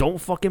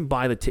 Don't fucking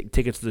buy the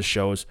tickets to the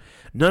shows.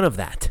 None of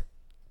that.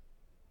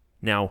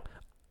 Now,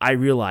 I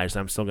realize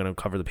I'm still going to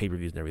cover the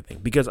pay-per-views and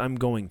everything because I'm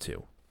going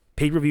to.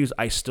 Pay-per-views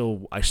I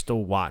still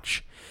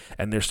watch,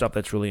 and there's stuff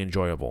that's really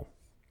enjoyable.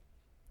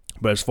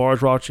 But as far as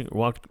keeping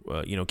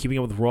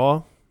up with Raw,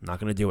 I'm not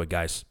going to do it,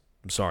 guys.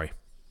 I'm sorry.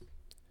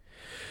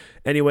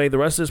 Anyway, the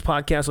rest of this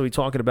podcast I'll be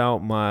talking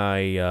about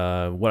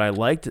my what I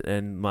liked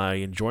and my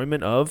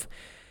enjoyment of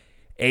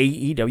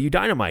AEW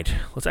Dynamite.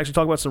 Let's actually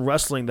talk about some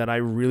wrestling that I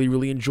really,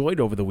 really enjoyed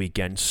over the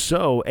weekend.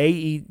 So,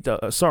 I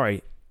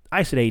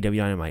said AEW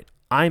Dynamite.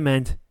 I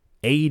meant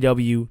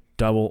AEW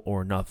Double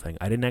or Nothing.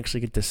 I didn't actually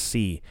get to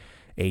see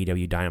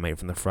AEW Dynamite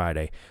from the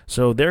Friday.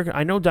 So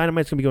I know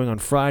Dynamite's gonna be going on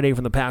Friday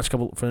for the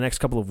next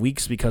couple of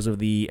weeks because of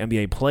the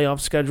NBA playoff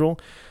schedule.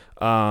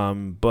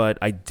 But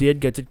I did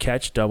get to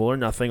catch Double or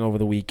Nothing over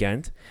the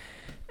weekend,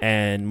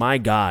 and my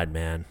God,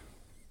 man.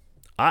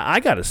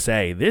 I gotta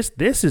say,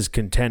 this is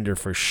contender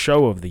for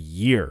show of the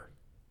year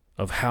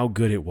of how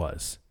good it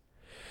was.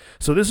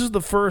 So this is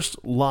the first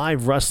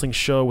live wrestling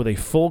show with a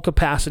full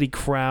capacity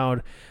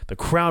crowd. The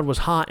crowd was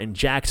hot in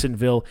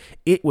Jacksonville.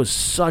 It was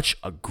such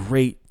a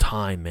great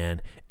time,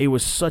 man. It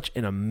was such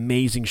an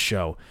amazing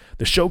show.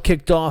 The show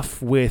kicked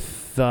off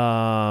with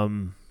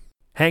Hangman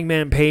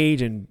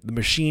Page and the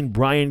Machine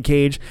Brian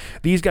Cage.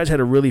 These guys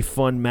had a really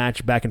fun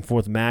back and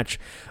forth match.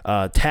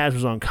 Taz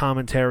was on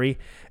commentary.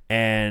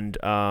 And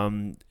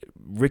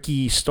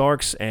Ricky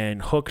Starks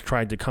and Hook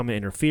tried to come and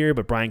interfere,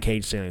 but Brian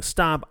Cage saying,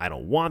 stop, I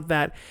don't want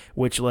that,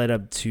 which led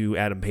up to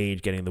Adam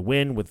Page getting the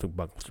win with the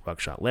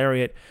buckshot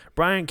lariat.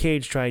 Brian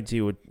Cage tried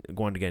to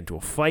get into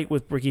a fight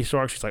with Ricky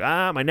Starks. He's like,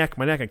 my neck,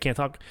 I can't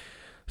talk.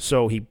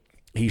 So he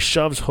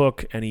shoves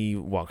Hook and he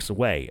walks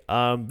away.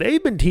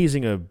 They've been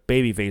teasing a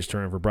babyface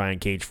turn for Brian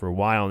Cage for a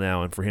while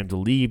now and for him to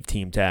leave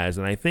Team Taz,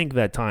 and I think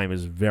that time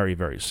is very,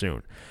 very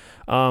soon.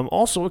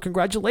 Also,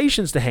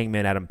 congratulations to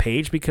Hangman Adam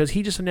Page because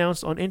he just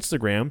announced on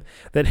Instagram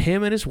that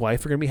him and his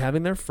wife are going to be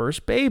having their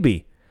first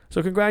baby.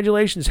 So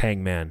congratulations,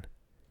 Hangman.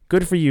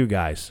 Good for you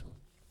guys.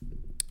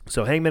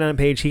 So Hangman Adam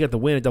Page, he got the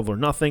win at Double or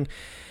Nothing.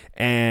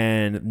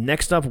 And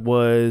next up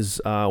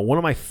was one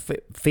of my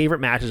favorite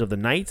matches of the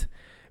night,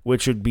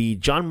 which would be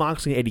Jon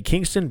Moxley and Eddie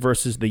Kingston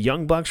versus the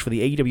Young Bucks for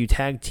the AEW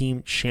Tag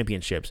Team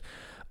Championships.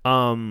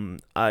 Again,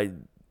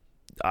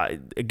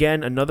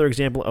 another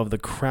example of the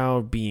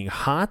crowd being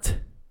hot.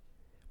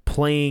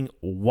 Playing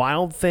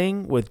Wild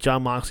Thing with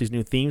Jon Moxley's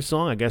new theme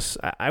song. I guess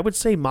I would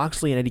say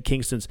Moxley and Eddie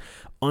Kingston's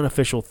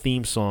unofficial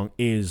theme song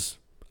is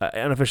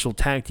unofficial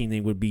tag team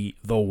name would be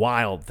The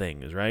Wild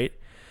Things, right?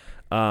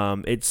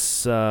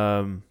 It's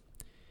the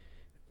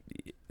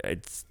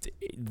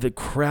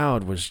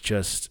crowd was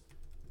just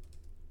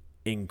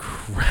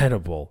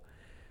incredible.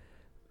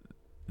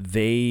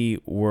 They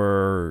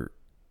were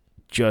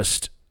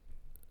just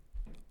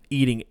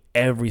eating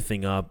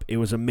everything up. It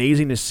was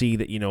amazing to see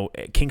that,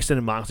 Kingston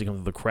and Moxley come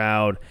to the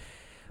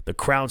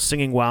crowd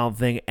singing Wild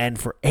Thing, and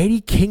for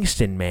Eddie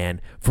Kingston, to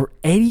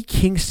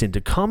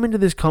come into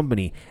this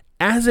company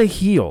as a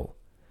heel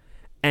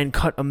and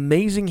cut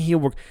amazing heel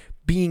work,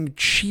 being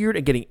cheered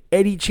and getting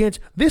Eddie chants.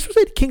 This was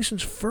Eddie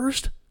Kingston's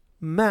first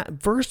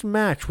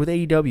match with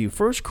AEW,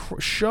 first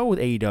show with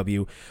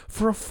AEW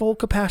for a full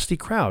capacity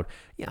crowd.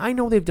 Yeah, I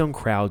know they've done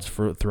crowds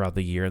throughout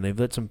the year, and they've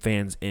let some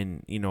fans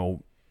in,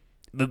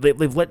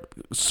 they've let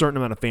a certain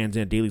amount of fans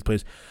in at Daily's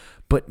place,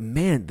 but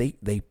man,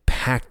 they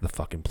packed the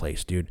fucking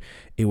place, dude.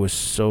 It was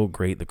so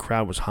great. The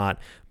crowd was hot,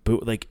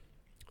 but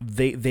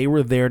they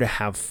were there to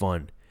have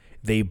fun.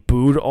 They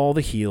booed all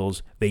the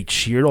heels, they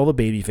cheered all the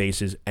baby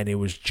faces, and it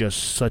was just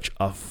such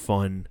a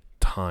fun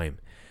time.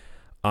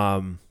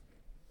 I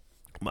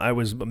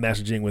was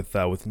messaging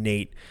with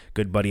Nate,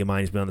 good buddy of mine.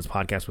 He's been on this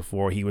podcast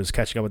before. He was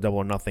catching up with Double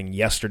or Nothing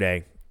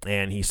yesterday,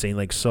 and he's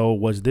saying so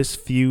was this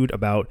feud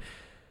about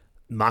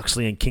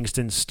Moxley and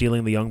Kingston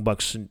stealing the Young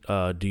Bucks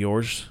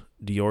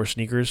Dior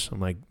sneakers? I'm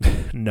like,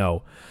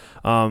 no.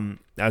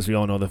 As we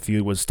all know, the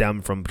feud was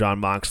stemmed from Jon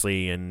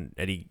Moxley and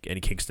Eddie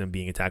Kingston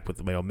being attacked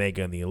by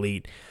Omega and the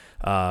Elite,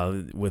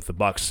 with the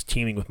Bucks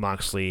teaming with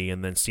Moxley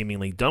and then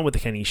seemingly done with the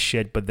Kenny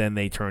shit, but then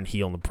they turned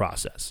heel in the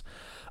process.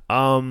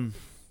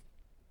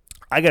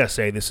 I gotta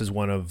say, this is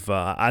one of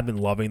I've been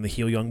loving the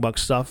heel Young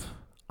Bucks stuff.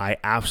 I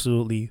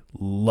absolutely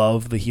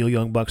love the heel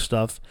Young Bucks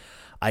stuff.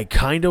 I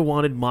kind of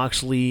wanted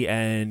Moxley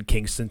and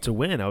Kingston to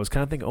win. I was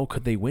kind of thinking, oh,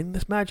 could they win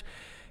this match?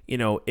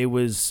 It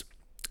was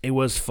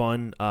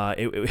fun.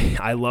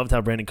 I loved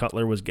how Brandon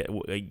Cutler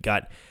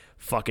got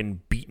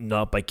fucking beaten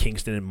up by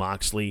Kingston and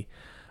Moxley.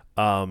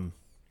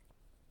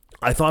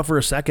 I thought for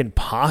a second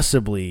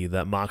possibly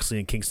that Moxley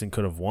and Kingston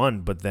could have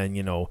won, but then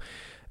the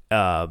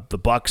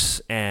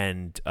Bucks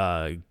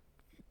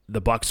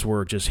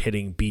were just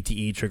hitting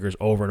BTE triggers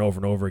over and over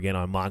and over again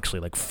on Moxley,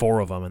 like 4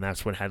 of them, and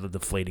that's what had the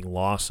deflating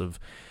loss of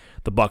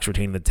the Bucks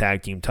retaining the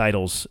tag team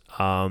titles.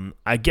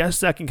 I guess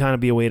that can kind of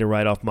be a way to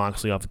write off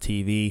Moxley off of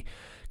TV,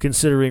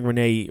 considering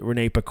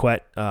Renee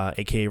Paquette,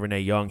 a.k.a.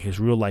 Renee Young, his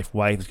real-life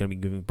wife, is going to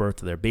be giving birth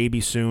to their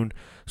baby soon.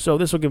 So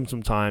this will give him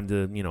some time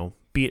to,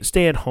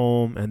 stay at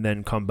home and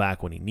then come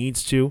back when he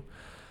needs to.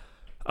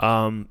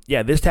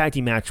 This tag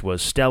team match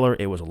was stellar.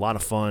 It was a lot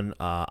of fun.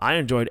 I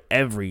enjoyed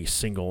every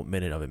single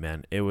minute of it,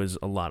 man. It was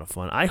a lot of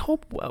fun. I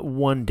hope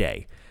one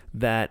day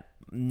that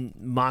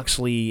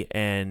Moxley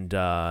and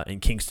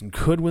Kingston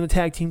could win the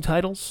tag team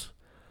titles.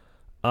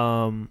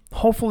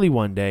 Hopefully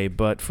one day,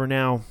 but for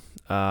now,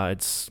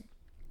 it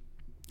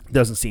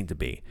doesn't seem to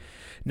be.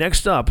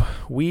 Next up,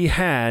 we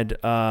had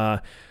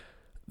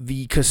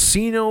the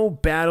Casino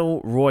Battle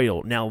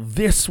Royal. Now,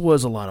 this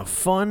was a lot of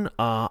fun.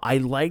 I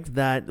liked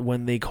that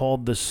when they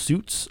called the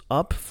suits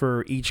up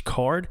for each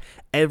card,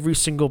 every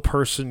single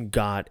person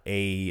got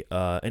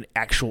an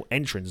actual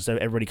entrance instead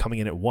of everybody coming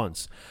in at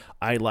once.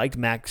 I liked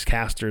Max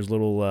Caster's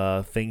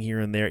little thing here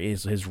and there,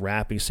 is his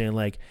rap. He's saying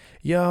like,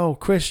 "Yo,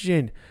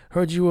 Christian,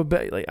 heard you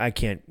like I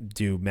can't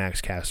do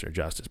Max Caster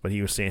justice, but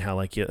he was saying how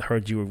like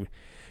heard you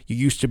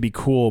used to be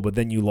cool, but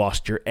then you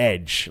lost your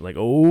edge." Like,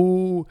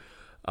 oh.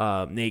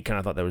 Nate kind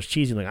of thought that was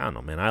cheesy. Like, I don't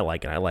know, man. I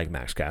like it. I like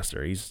Max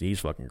Caster. He's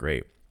fucking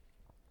great.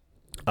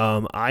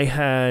 I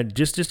had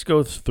just to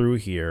go through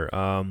here.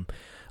 I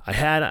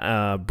had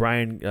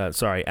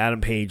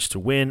Adam Page to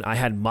win. I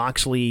had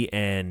Moxley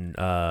and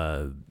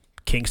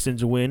Kingston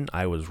to win.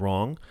 I was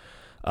wrong.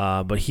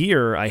 But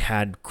here I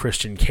had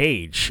Christian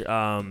Cage.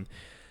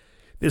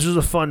 This was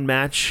a fun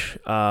match.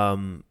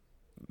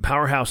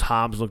 Powerhouse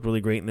Hobbs looked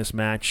really great in this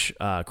match.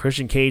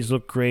 Christian Cage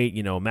looked great.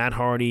 Matt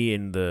Hardy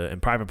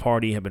and Private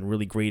Party have been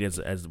really great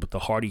as with the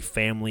Hardy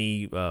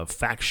family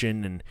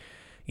faction, and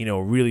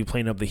really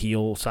playing up the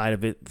heel side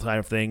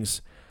of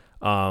things.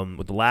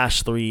 With the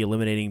last 3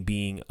 eliminating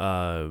being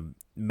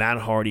Matt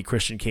Hardy,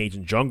 Christian Cage,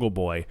 and Jungle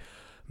Boy.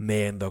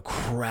 Man, the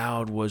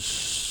crowd was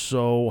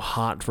so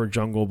hot for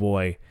Jungle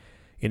Boy.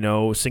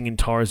 Singing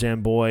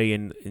Tarzan Boy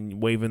and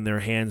waving their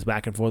hands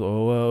back and forth.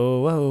 Oh,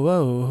 oh, oh,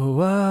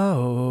 oh, oh,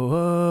 oh,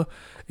 oh.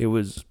 It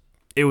was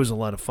a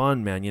lot of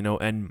fun, man.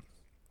 And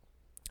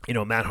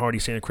Matt Hardy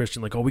saying to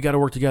Christian like, "Oh, we got to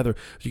work together.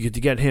 So you get to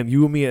get him,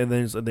 you and me," and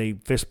then they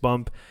fist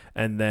bump,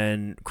 and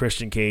then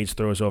Christian Cage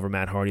throws over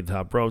Matt Hardy the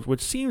top rope,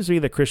 which seems to be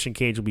that Christian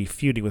Cage will be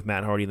feuding with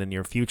Matt Hardy in the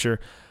near future.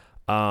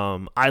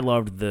 I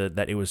loved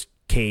that it was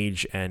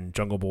Cage and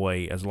Jungle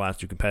Boy as the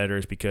last 2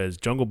 competitors, because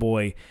Jungle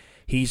Boy,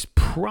 he's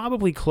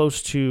probably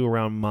close to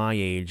around my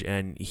age,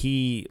 and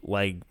he,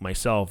 like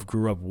myself,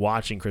 grew up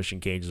watching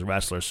Christian Cage as a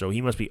wrestler, so he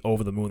must be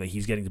over the moon that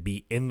he's getting to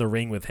be in the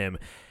ring with him,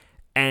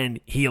 and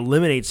he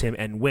eliminates him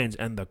and wins,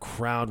 and the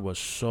crowd was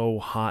so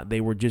hot.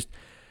 They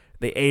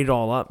ate it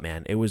all up,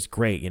 man. It was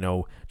great.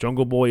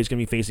 Jungle Boy is going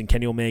to be facing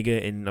Kenny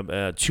Omega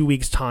in 2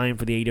 weeks' time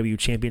for the AEW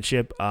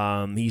Championship.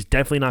 He's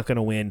definitely not going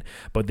to win,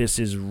 but this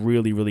is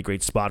really, really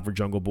great spot for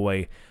Jungle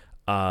Boy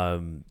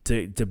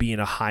to be in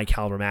a high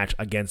caliber match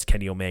against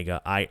Kenny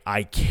Omega.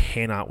 I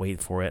cannot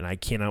wait for it, and I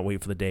cannot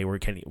wait for the day where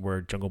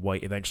Jungle Boy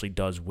eventually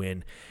does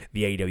win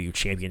the AEW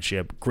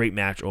Championship. Great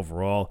match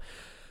overall.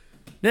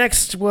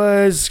 Next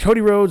was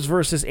Cody Rhodes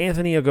versus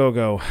Anthony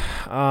Ogogo.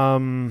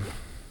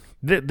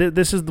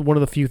 This is one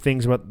of the few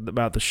things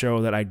about the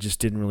show that I just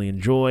didn't really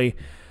enjoy.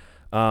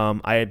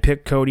 I had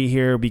picked Cody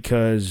here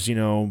because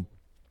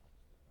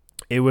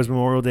it was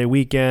Memorial Day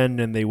weekend,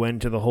 and they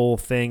went to the whole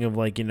thing of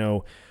like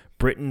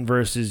Britain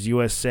versus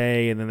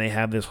USA, and then they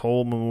have this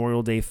whole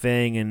Memorial Day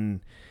thing,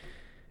 and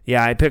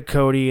yeah, I picked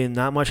Cody, and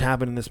not much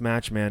happened in this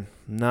match, man.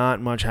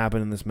 Not much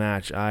happened in this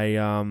match.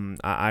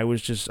 I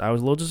was a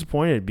little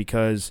disappointed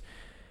because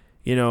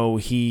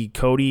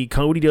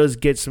Cody does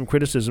get some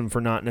criticism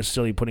for not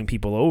necessarily putting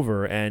people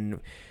over, and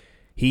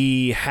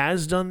he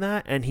has done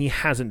that, and he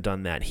hasn't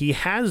done that. He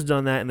has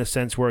done that in the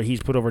sense where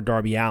he's put over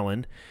Darby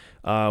Allin,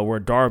 where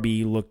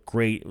Darby looked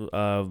great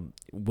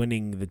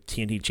winning the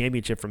TNT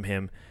Championship from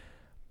him.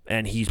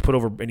 And he put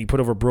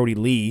over Brody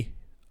Lee,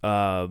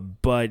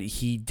 but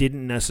he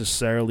didn't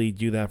necessarily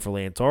do that for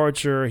Lance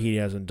Archer. He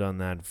hasn't done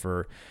that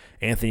for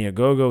Anthony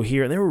Ogogo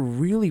here. And they were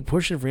really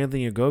pushing for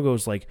Anthony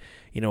Ogogo's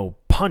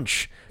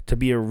punch to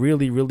be a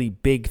really, really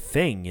big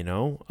thing,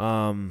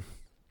 But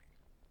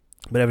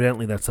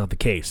evidently that's not the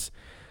case.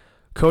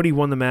 Cody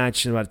won the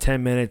match in about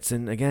 10 minutes,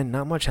 and again,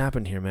 not much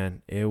happened here,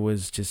 man. It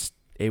was just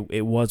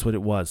it was what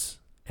it was.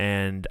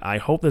 And I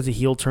hope there's a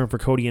heel turn for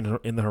Cody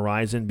in the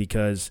horizon,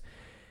 because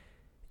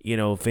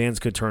fans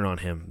could turn on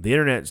him. The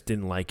internet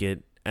didn't like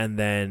it,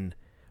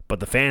 but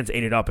the fans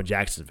ate it up in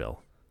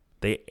Jacksonville.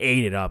 They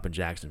ate it up in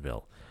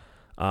Jacksonville.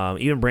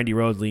 Even Brandy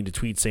Rhodes leaned to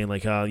tweets saying,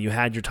 like, you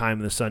had your time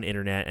in the sun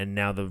internet, and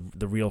now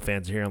the real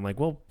fans are here. I'm like,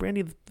 well,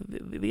 Brandy,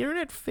 the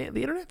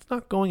internet's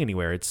not going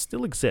anywhere. It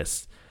still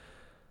exists.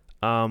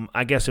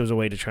 I guess it was a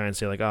way to try and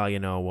say, like,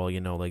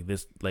 like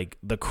this, like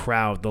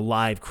the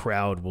live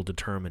crowd will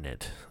determine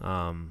it.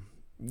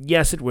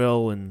 Yes, it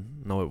will,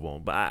 and no, it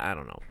won't. But I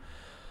don't know.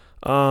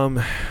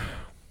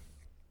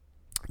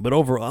 But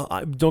overall,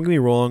 don't get me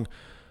wrong.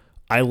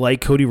 I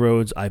like Cody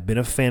Rhodes. I've been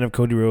a fan of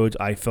Cody Rhodes.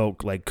 I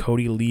felt like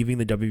Cody leaving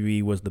the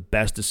WWE was the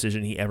best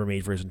decision he ever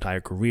made for his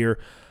entire career.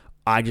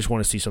 I just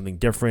want to see something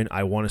different.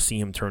 I want to see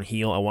him turn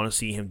heel. I want to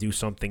see him do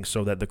something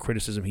so that the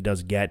criticism he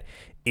does get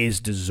is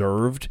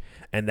deserved,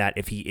 and that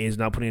if he is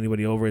not putting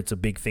anybody over, it's a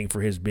big thing for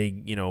his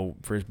big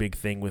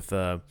thing with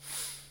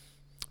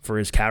for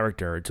his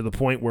character, to the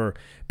point where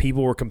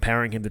people were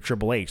comparing him to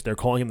Triple H. They're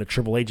calling him the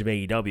Triple H of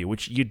AEW,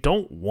 which you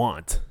don't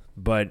want,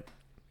 but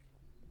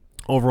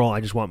overall,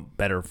 I just want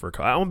better for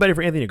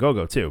Anthony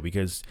Ogogo too,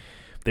 because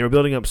they were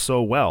building up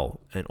so well,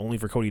 and only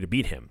for Cody to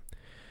beat him.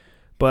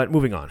 But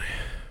moving on,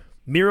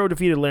 Miro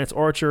defeated Lance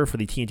Archer for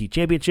the TNT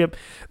Championship.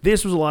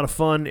 This was a lot of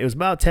fun. It was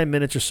about 10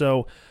 minutes or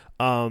so.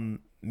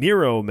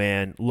 Miro,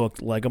 man,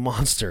 looked like a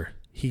monster.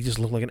 He just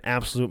looked like an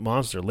absolute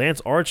monster.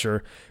 Lance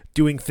Archer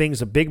doing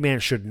things a big man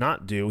should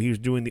not do. He was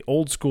doing the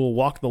old school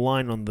walk the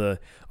line on the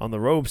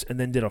ropes, and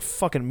then did a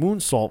fucking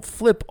moonsault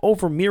flip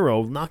over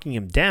Miro, knocking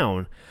him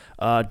down.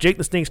 Jake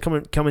the Snake's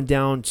coming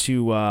down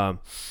to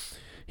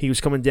he was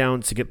coming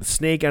down to get the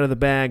snake out of the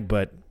bag,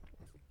 but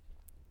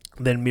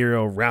then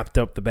Miro wrapped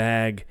up the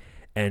bag,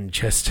 and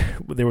just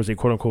there was a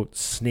quote unquote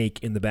snake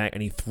in the bag,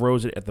 and he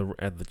throws it at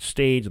the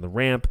stage and the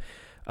ramp,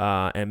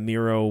 and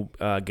Miro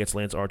gets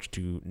Lance Archer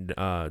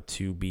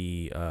to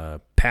be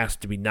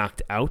passed to be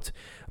knocked out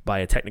by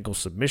a technical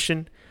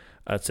submission.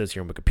 It says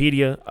here on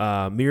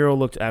Wikipedia. Miro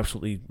looked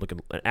like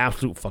an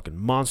absolute fucking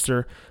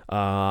monster.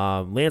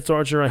 Lance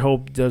Archer, I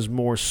hope, does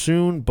more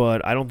soon,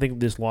 but I don't think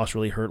this loss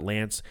really hurt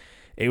Lance.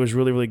 It was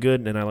really, really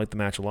good, and I liked the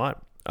match a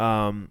lot.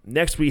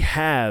 Next we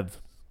have,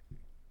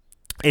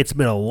 it's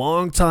been a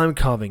long time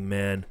coming,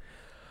 man,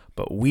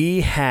 but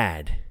we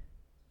had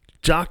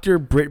Dr.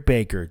 Britt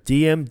Baker,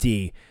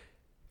 DMD,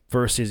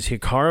 versus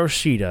Hikaru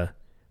Shida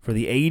for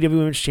the AEW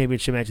Women's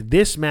Championship match.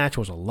 This match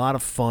was a lot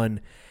of fun.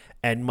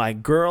 And my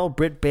girl,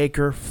 Britt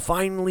Baker,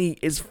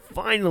 is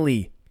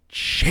finally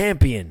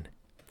champion.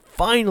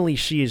 Finally,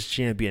 she is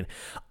champion.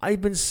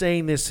 I've been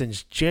saying this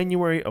since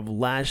January of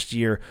last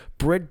year.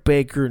 Britt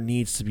Baker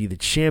needs to be the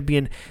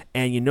champion.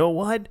 And you know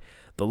what?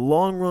 The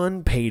long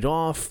run paid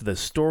off. The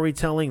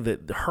storytelling,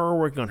 her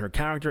working on her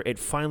character, it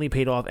finally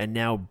paid off. And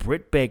now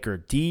Britt Baker,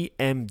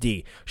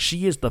 DMD,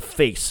 she is the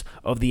face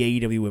of the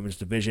AEW Women's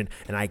Division.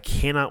 And I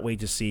cannot wait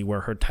to see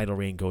where her title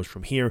reign goes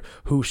from here,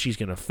 who she's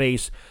going to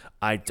face.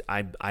 I'm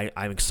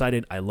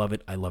excited. I love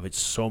it. I love it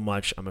so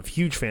much. I'm a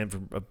huge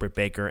fan of Britt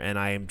Baker, and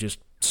I am just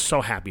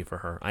so happy for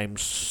her. I am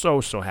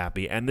so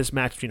happy. And this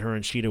match between her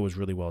and Shida was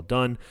really well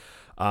done.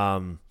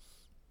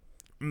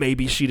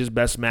 Maybe Shida's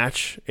best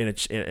match in a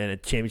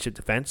championship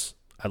defense.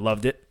 I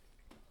loved it.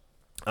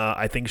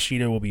 I think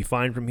Shida will be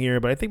fine from here,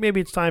 but I think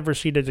maybe it's time for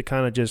Shida to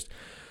kind of just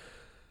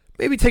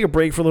maybe take a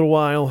break for a little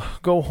while,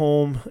 go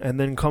home, and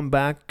then come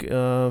back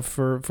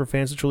for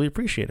fans to truly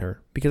appreciate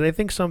her. Because I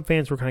think some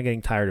fans were kind of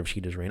getting tired of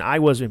Shida's reign. I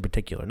was in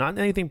particular. Not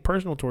anything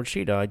personal towards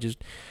Shida.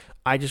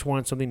 I just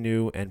wanted something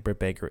new, and Britt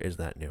Baker is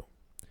that new.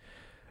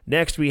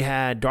 Next, we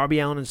had Darby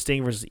Allin and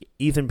Sting versus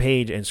Ethan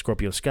Page and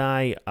Scorpio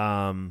Sky.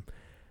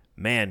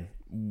 Man,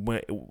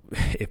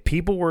 if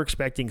people were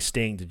expecting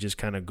Sting to just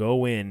kind of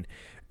go in,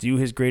 do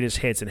his greatest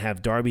hits, and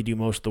have Darby do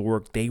most of the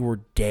work, they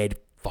were dead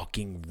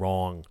fucking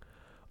wrong.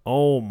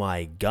 Oh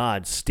my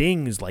God,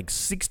 Sting's like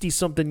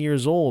 60-something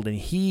years old, and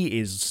he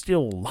is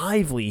still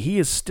lively. He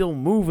is still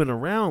moving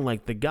around.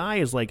 Like, the guy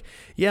is like,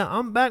 yeah,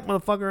 I'm back,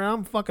 motherfucker,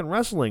 I'm fucking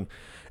wrestling.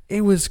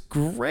 It was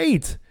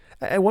great.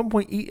 At one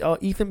point,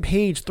 Ethan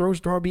Page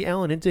throws Darby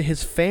Allin into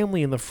his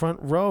family in the front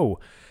row.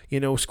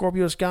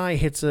 Scorpio Sky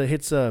hits a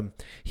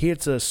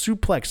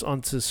suplex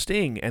onto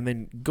Sting, and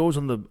then goes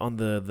on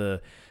the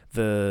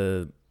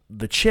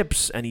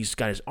chips, and he's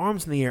got his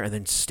arms in the air, and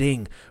then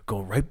Sting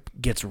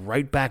gets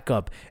right back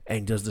up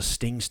and does the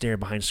Sting stare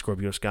behind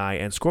Scorpio Sky.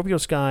 And Scorpio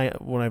Sky,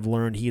 what I've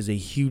learned, he is a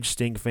huge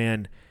Sting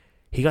fan.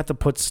 He got to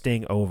put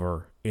Sting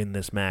over in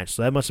this match,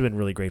 so that must have been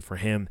really great for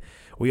him.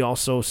 We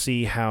also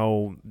see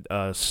how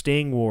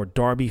Sting wore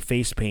Darby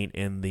face paint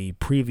in the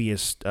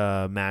previous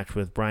match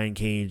with Brian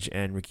Cage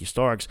and Ricky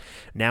Starks.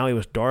 Now it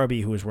was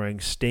Darby who was wearing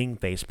Sting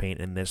face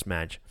paint in this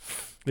match.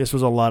 This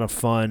was a lot of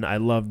fun. I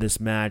love this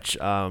match.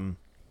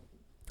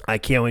 I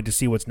can't wait to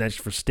see what's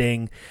next for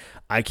Sting.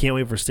 I can't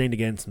wait for Sting to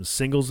get in some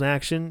singles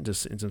action,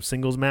 just in some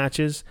singles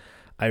matches.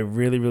 I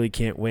really, really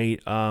can't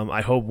wait.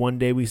 I hope one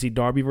day we see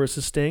Darby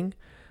versus Sting,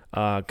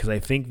 because I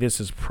think this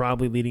is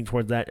probably leading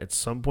towards that at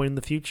some point in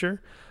the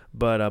future.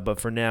 But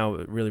for now,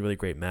 really, really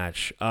great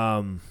match.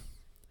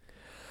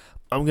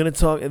 I'm gonna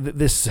talk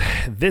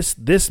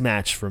this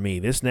match for me.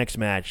 This next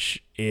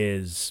match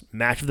is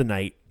match of the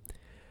night.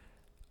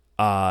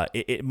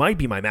 It might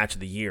be my match of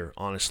the year,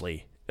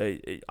 honestly.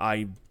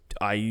 Again,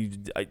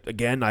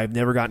 I've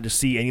never gotten to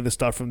see any of the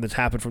stuff that's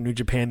happened from New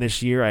Japan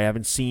this year. I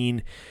haven't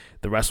seen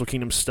the Wrestle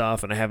Kingdom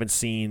stuff, and I haven't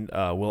seen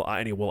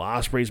any Will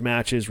Ospreay's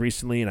matches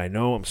recently. And I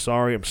know, I'm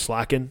sorry, I'm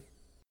slacking.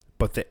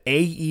 But the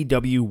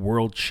AEW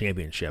World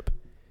Championship,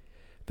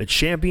 the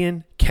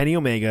champion Kenny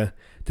Omega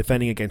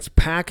defending against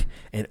Pac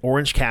and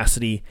Orange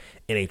Cassidy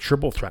in a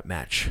triple threat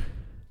match.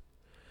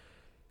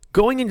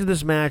 Going into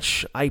this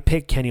match, I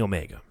picked Kenny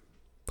Omega.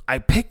 I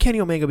picked Kenny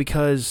Omega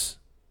because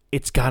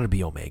it's got to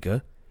be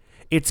Omega.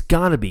 It's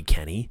got to be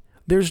Kenny.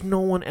 There's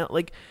no one else.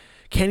 Like,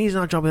 Kenny's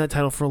not dropping that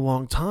title for a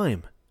long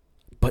time.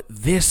 But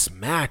this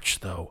match,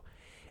 though,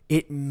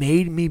 it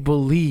made me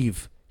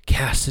believe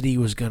Cassidy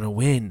was going to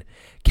win.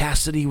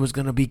 Cassidy was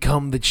going to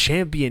become the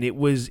champion. It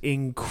was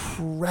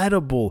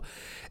incredible.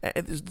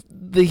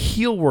 The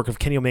heel work of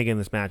Kenny Omega in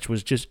this match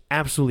was just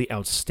absolutely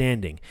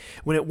outstanding.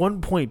 When at one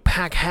point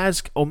Pac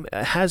has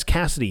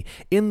Cassidy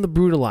in the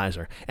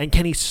brutalizer, and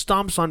Kenny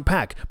stomps on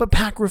Pac, but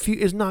Pac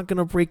is not going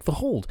to break the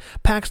hold.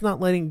 Pac's not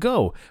letting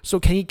go, so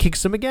Kenny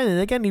kicks him again, and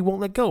again he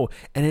won't let go.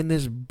 And in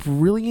this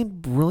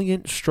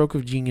brilliant stroke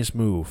of genius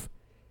move,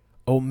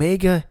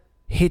 Omega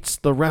hits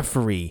the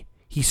referee.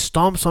 He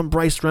stomps on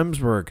Bryce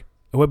Remsburg,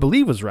 who I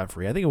believe was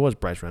referee. I think it was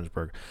Bryce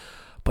Remsburg.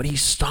 But he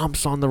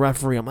stomps on the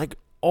referee. I'm like,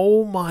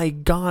 oh my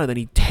God. Then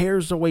he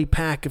tears away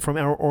Pac from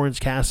our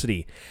Orange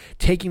Cassidy,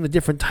 taking the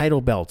different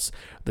title belts,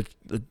 the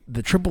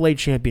AAA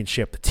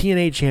Championship, the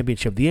TNA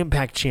Championship, the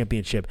Impact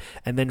Championship,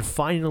 and then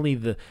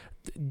finally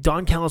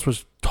Don Callis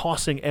was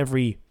tossing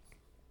every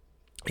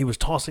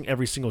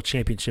single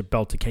championship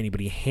belt to Kenny,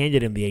 but he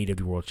handed him the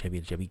AEW World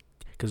Championship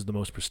because of the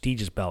most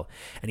prestigious belt,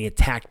 and he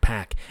attacked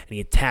Pac, and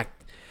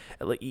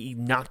he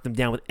knocked him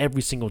down with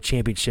every single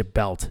championship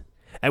belt.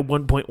 At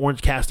one point,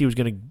 Orange Cassidy was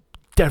going to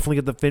definitely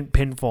get the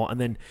pinfall, and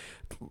then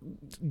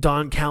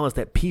Don Callis,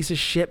 that piece of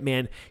shit,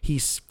 man,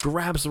 he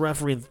grabs the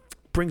referee and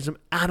brings him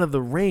out of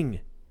the ring.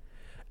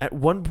 At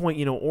one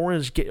point,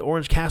 Orange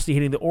Cassidy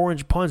hitting the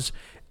orange punch,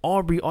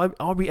 Aubrey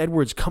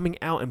Edwards coming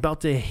out and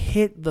about to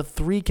hit the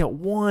 3 count,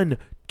 1,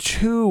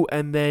 2,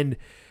 and then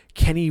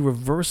Kenny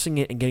reversing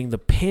it and getting the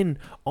pin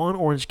on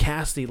Orange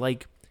Cassidy.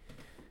 Like,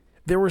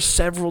 there were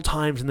several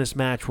times in this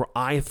match where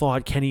I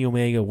thought Kenny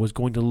Omega was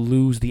going to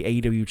lose the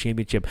AEW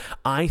Championship.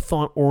 I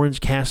thought Orange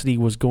Cassidy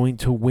was going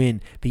to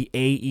win the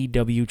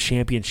AEW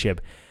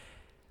Championship.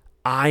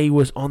 I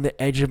was on the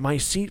edge of my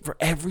seat for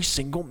every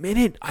single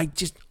minute. I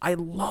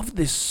love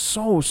this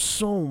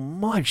so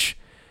much.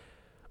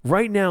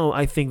 Right now,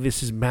 I think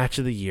this is match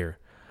of the year.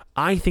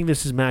 I think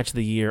this is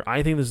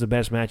the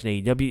best match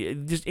in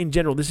AEW. Just in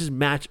general, this is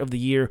match of the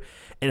year.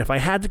 And if I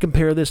had to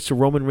compare this to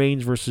Roman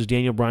Reigns versus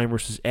Daniel Bryan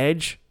versus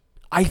Edge,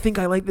 I think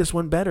I like this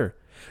one better.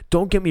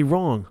 Don't get me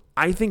wrong.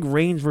 I think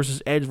Reigns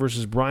versus Edge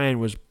versus Bryan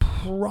was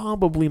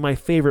probably my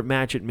favorite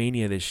match at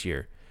Mania this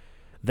year.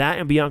 That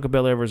and Bianca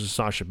Belair versus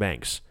Sasha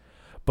Banks.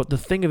 But the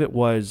thing of it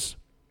was,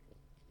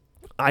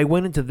 I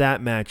went into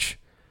that match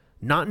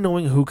not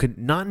knowing who could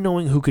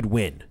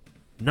win,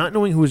 not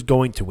knowing who was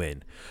going to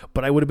win,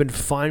 but I would have been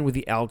fine with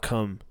the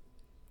outcome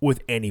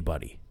with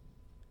anybody.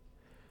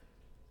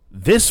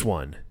 This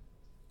one,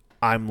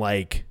 I'm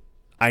like,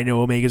 I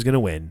know Omega's going to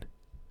win.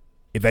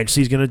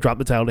 Eventually, he's going to drop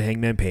the title to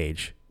Hangman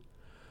Page.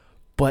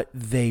 But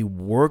they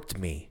worked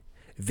me.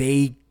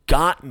 They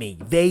got me.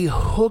 They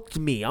hooked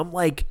me. I'm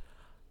like,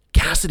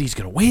 Cassidy's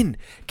going to win.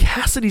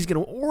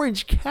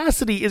 Orange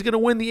Cassidy is going to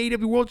win the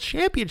AEW World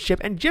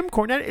Championship, and Jim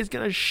Cornette is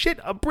going to shit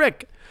a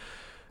brick.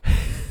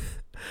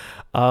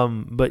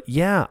 But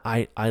yeah,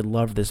 I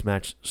love this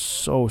match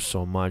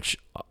so much.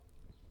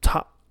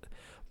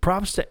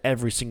 Props to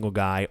every single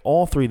guy.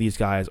 All three of these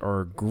guys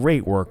are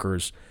great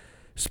workers.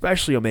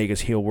 Especially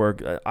Omega's heel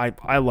work.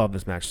 I love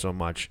this match so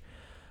much.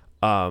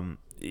 For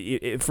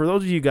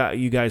those of you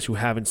guys who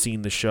haven't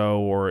seen the show,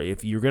 or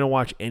if you're going to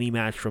watch any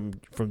match from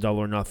Double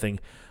or Nothing,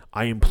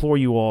 I implore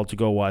you all to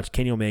go watch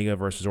Kenny Omega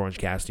versus Orange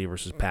Cassidy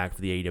versus Pac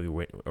for the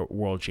AEW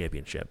World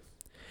Championship.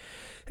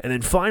 And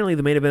then finally,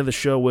 the main event of the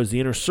show was the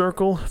Inner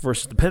Circle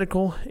versus the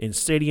Pinnacle in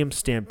Stadium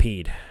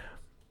Stampede.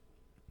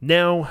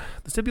 Now,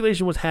 the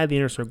stipulation was, had the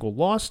Inner Circle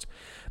lost,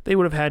 they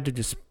would have had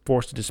to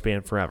forced to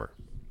disband forever.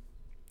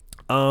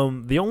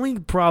 The only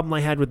problem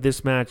I had with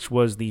this match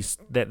was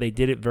that they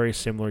did it very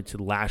similar to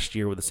last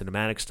year with the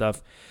cinematic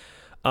stuff.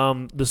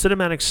 The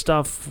cinematic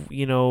stuff,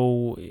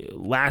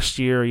 last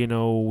year,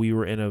 we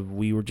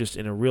were just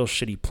in a real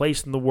shitty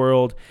place in the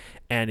world,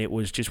 and it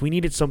was just, we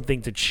needed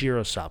something to cheer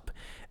us up,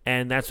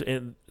 and that's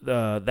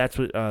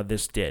what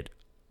this did.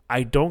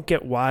 I don't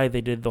get why they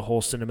did the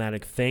whole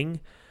cinematic thing.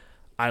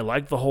 I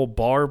like the whole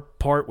bar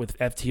part with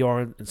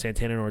FTR and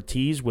Santana and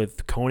Ortiz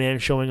with Conan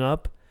showing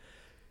up.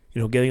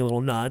 Getting a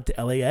little nod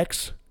to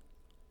LAX.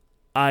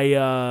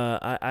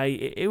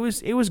 It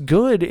was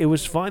good. It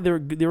was fine.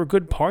 There were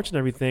good parts and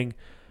everything,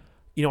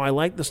 I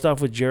like the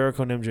stuff with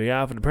Jericho and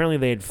MJF, and apparently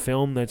they had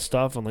filmed that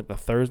stuff on like the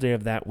Thursday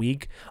of that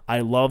week. I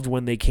loved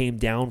when they came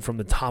down from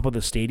the top of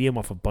the stadium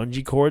off of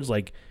bungee cords.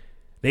 Like,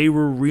 they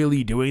were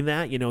really doing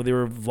that. There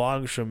were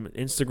vlogs from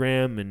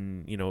Instagram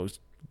and,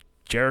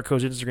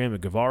 Jericho's Instagram and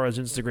Guevara's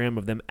Instagram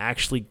of them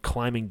actually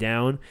climbing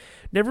down.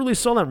 Never really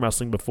saw that in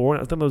wrestling before,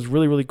 and I thought that was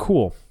really, really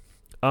cool.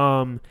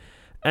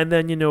 And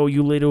then,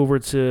 you laid over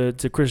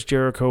to Chris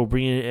Jericho,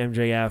 bringing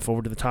MJF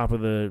over to the top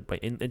of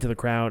into the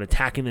crowd,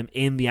 attacking them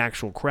in the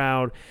actual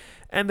crowd.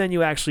 And then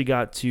you actually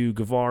got to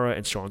Guevara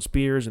and Shawn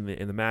Spears in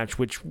the match,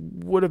 which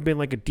would have been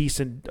like a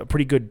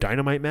pretty good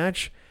Dynamite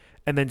match.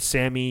 And then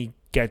Sammy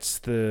gets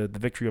the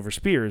victory over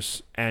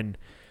Spears. And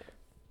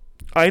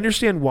I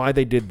understand why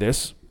they did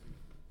this,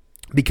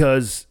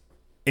 because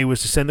it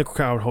was to send the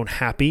crowd home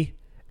happy,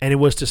 and it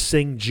was to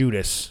sing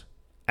Judas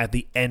at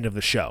the end of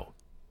the show.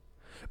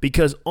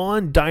 Because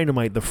on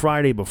Dynamite the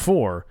Friday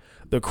before,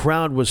 the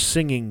crowd was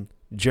singing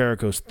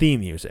Jericho's theme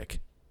music.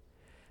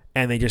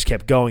 And they just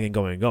kept going and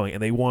going and going. And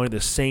they wanted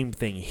the same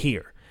thing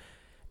here.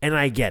 And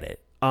I get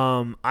it.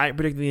 I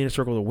predicted the Inner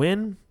Circle to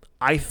win.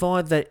 I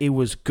thought that it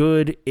was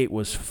good. It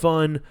was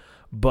fun.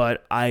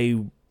 But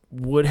I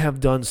would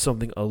have done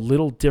something a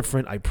little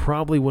different. I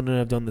probably wouldn't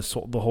have done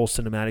the whole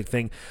cinematic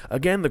thing.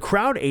 Again, the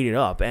crowd ate it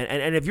up.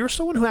 And if you're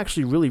someone who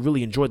actually really,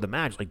 really enjoyed the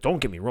match, like, don't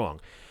get me wrong,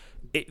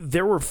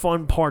 there were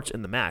fun parts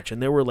in the match,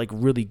 and there were like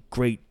really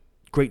great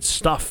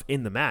stuff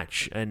in the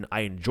match, and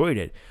I enjoyed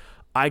it.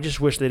 I just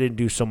wish they didn't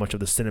do so much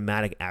of the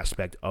cinematic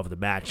aspect of the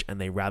match,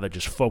 and they rather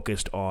just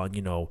focused on,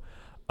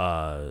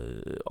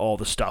 all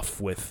the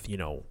stuff with,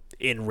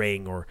 in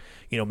ring, or,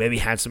 maybe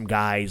had some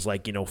guys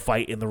like,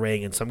 fight in the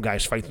ring and some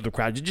guys fight through the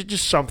crowd.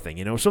 Just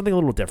something, something a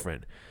little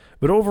different.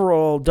 But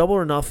overall, Double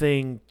or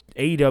Nothing,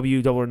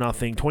 AEW Double or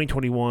Nothing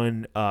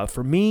 2021,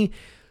 for me,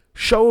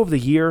 show of the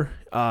year.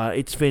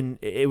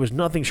 It was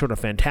nothing short of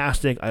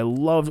fantastic. I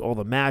loved all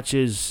the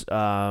matches.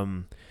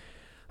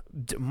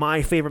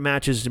 My favorite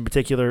matches in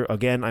particular,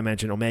 again, I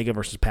mentioned Omega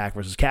versus Pac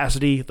versus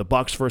Cassidy, the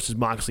Bucks versus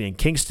Moxley and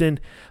Kingston,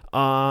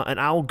 and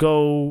I'll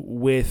go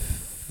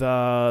with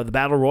the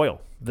Battle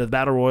Royal. The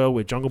Battle Royal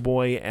with Jungle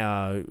Boy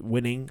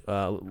winning,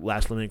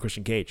 last eliminating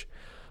Christian Cage.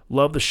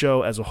 Love the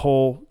show as a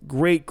whole.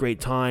 Great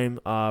time.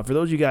 For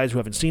those of you guys who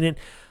haven't seen it,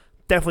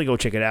 definitely go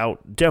check it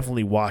out.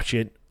 Definitely watch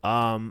it.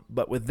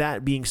 But with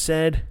that being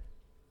said,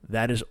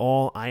 that is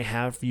all I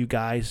have for you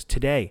guys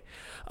today.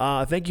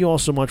 Thank you all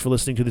so much for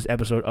listening to this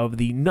episode of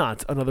the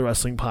Not Another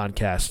Wrestling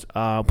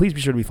Podcast. Please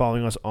be sure to be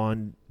following us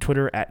on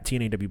Twitter at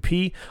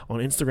TNAWP, on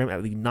Instagram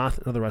at the Not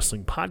Another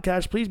Wrestling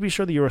Podcast. Please be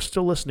sure that you are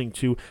still listening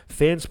to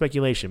Fan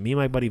Speculation. Me and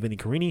my buddy Vinny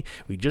Carini,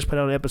 we just put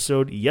out an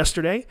episode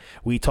yesterday.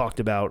 We talked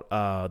about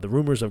the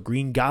rumors of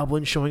Green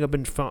Goblin showing up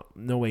in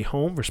No Way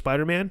Home for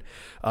Spider-Man,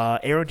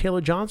 Aaron Taylor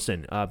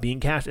Johnson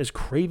being cast as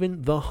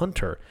Kraven the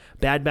Hunter,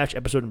 Bad Batch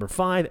episode number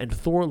 5, and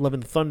Thor Love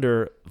and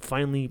Thunder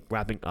finally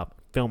wrapping up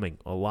filming.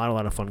 A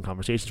lot of fun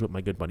conversations with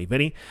my good buddy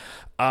Vinny.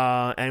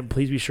 And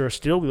please be sure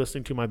still be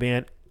listening to my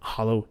band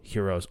Hollow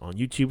Heroes on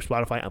YouTube,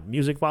 Spotify, Apple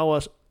Music. Follow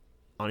us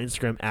on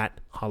Instagram at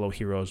Hollow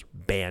Heroes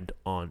Band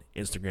on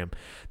Instagram.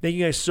 Thank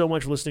you guys so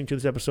much for listening to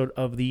this episode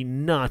of the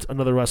Not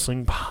Another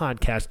Wrestling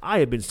Podcast. I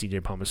have been CJ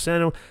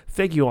Palmisano.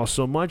 Thank you all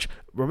so much.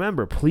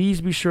 Remember,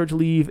 please be sure to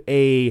leave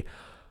a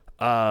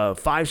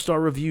 5-star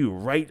review,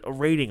 write a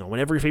rating on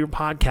whatever your favorite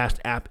podcast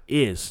app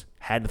is.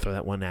 Had to throw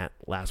that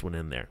last one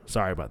in there.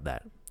 Sorry about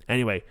that.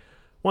 Anyway,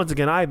 once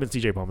again, I've been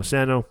CJ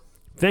Palmisano.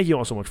 Thank you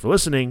all so much for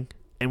listening,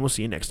 and we'll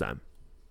see you next time.